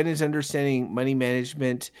Gwen is understanding money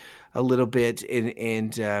management a little bit,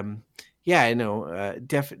 and yeah, I know.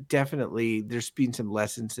 Definitely, there's been some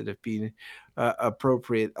lessons that have been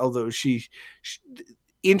appropriate. Although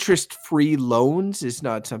interest-free loans is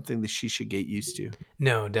not something that she should get used to.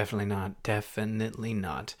 No, definitely not. Definitely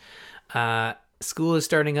not. School is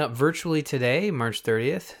starting up virtually today, March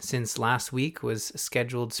 30th, since last week was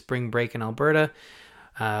scheduled spring break in Alberta.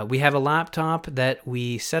 We have a laptop that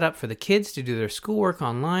we set up for the kids to do their schoolwork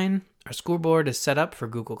online. Our school board is set up for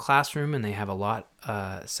Google Classroom, and they have a lot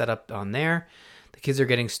set up on there. The kids are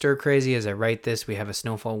getting stir crazy as I write this. We have a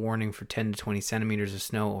snowfall warning for 10 to 20 centimeters of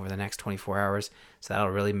snow over the next 24 hours, so that'll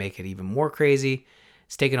really make it even more crazy.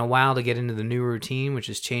 It's taken a while to get into the new routine, which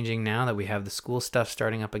is changing now that we have the school stuff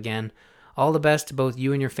starting up again. All the best to both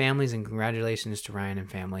you and your families, and congratulations to Ryan and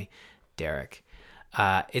family, Derek.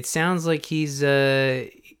 It sounds like he's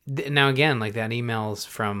now again, like that email's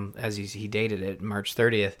from as he dated it March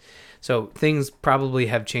 30th. So things probably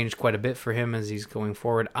have changed quite a bit for him as he's going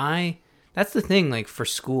forward. That's the thing, like for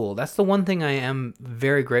school, that's the one thing I am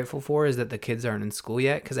very grateful for is that the kids aren't in school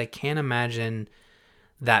yet, because I can't imagine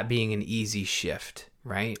that being an easy shift,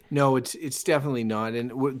 right? No, it's definitely not.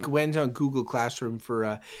 And Gwen's on Google Classroom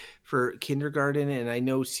for kindergarten, and I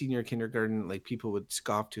know senior kindergarten, like people would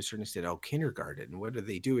scoff to a certain extent. Oh, kindergarten, what are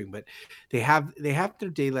they doing? But they have their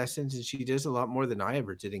day lessons, and she does a lot more than I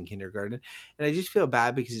ever did in kindergarten. And I just feel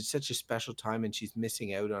bad because it's such a special time, and she's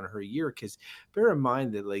missing out on her year. Because bear in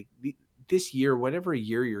mind that this year, whatever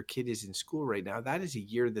year your kid is in school right now, that is a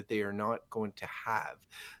year that they are not going to have.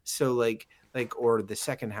 So or the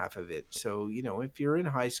second half of it. So, if you're in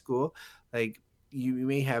high school, you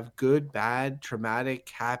may have good, bad, traumatic,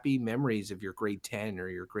 happy memories of your grade 10 or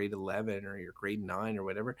your grade 11 or your grade 9 or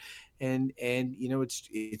whatever. And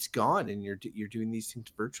it's gone, and you're doing these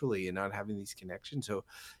things virtually and not having these connections. So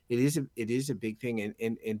it is a big thing.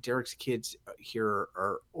 And Derek's kids here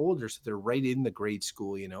are older, so they're right in the grade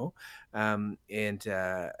school, and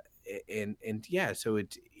yeah, so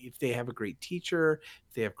if they have a great teacher,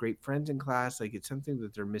 if they have great friends in class, it's something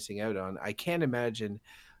that they're missing out on. I can't imagine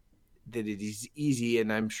that it is easy,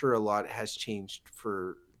 and I'm sure a lot has changed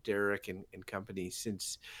for Derek and company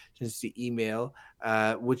since the email,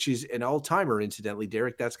 which is an all-timer, incidentally.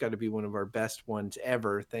 Derek, that's got to be one of our best ones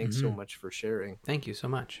ever. Thanks so much for sharing. Thank you so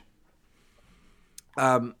much.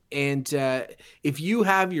 And if you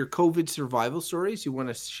have your COVID survival stories you want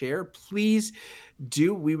to share, please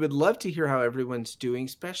do. We would love to hear how everyone's doing,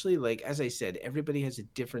 especially as I said, everybody has a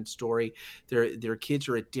different story. Their kids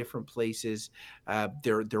are at different places.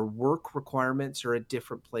 Their work requirements are at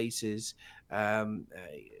different places. We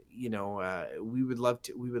would like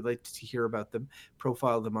to hear about them,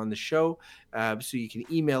 profile them on the show. So you can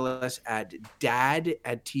email us at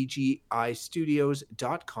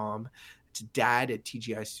dad@tgistudios.com. It's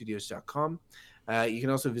dad@tgistudios.com. You can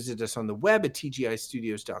also visit us on the web at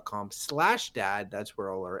tgistudios.com/dad. That's where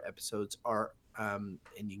all our episodes are. And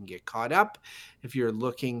you can get caught up if you're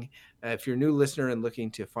looking, if you're a new listener and looking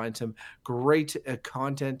to find some great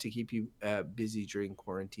content to keep you busy during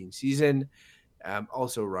quarantine season.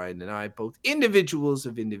 Also, Ryan and I, both individuals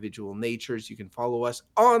of individual natures. You can follow us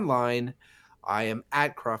online. I am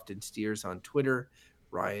at Crofton Steers on Twitter.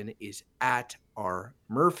 Ryan is at R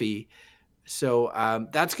Murphy. So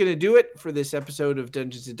that's going to do it for this episode of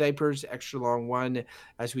Dungeons and Diapers, extra long one,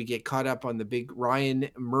 as we get caught up on the big Ryan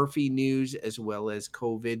Murphy news as well as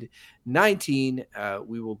COVID-19.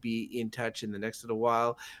 We will be in touch in the next little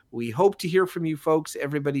while. We hope to hear from you folks.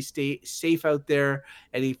 Everybody stay safe out there.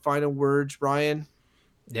 Any final words, Ryan?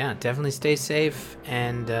 Yeah, definitely stay safe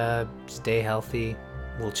and stay healthy.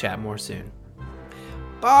 We'll chat more soon.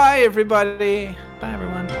 Bye, everybody. Bye,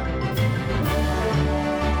 everyone.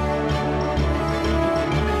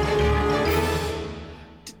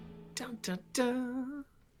 Dun, dun, dun.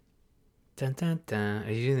 Dun, dun, dun.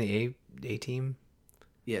 Are you doing the A team?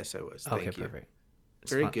 Yes, I was. Okay, Thank you. perfect.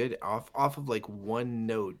 Very good. Off of like one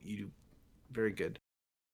note. You do very good.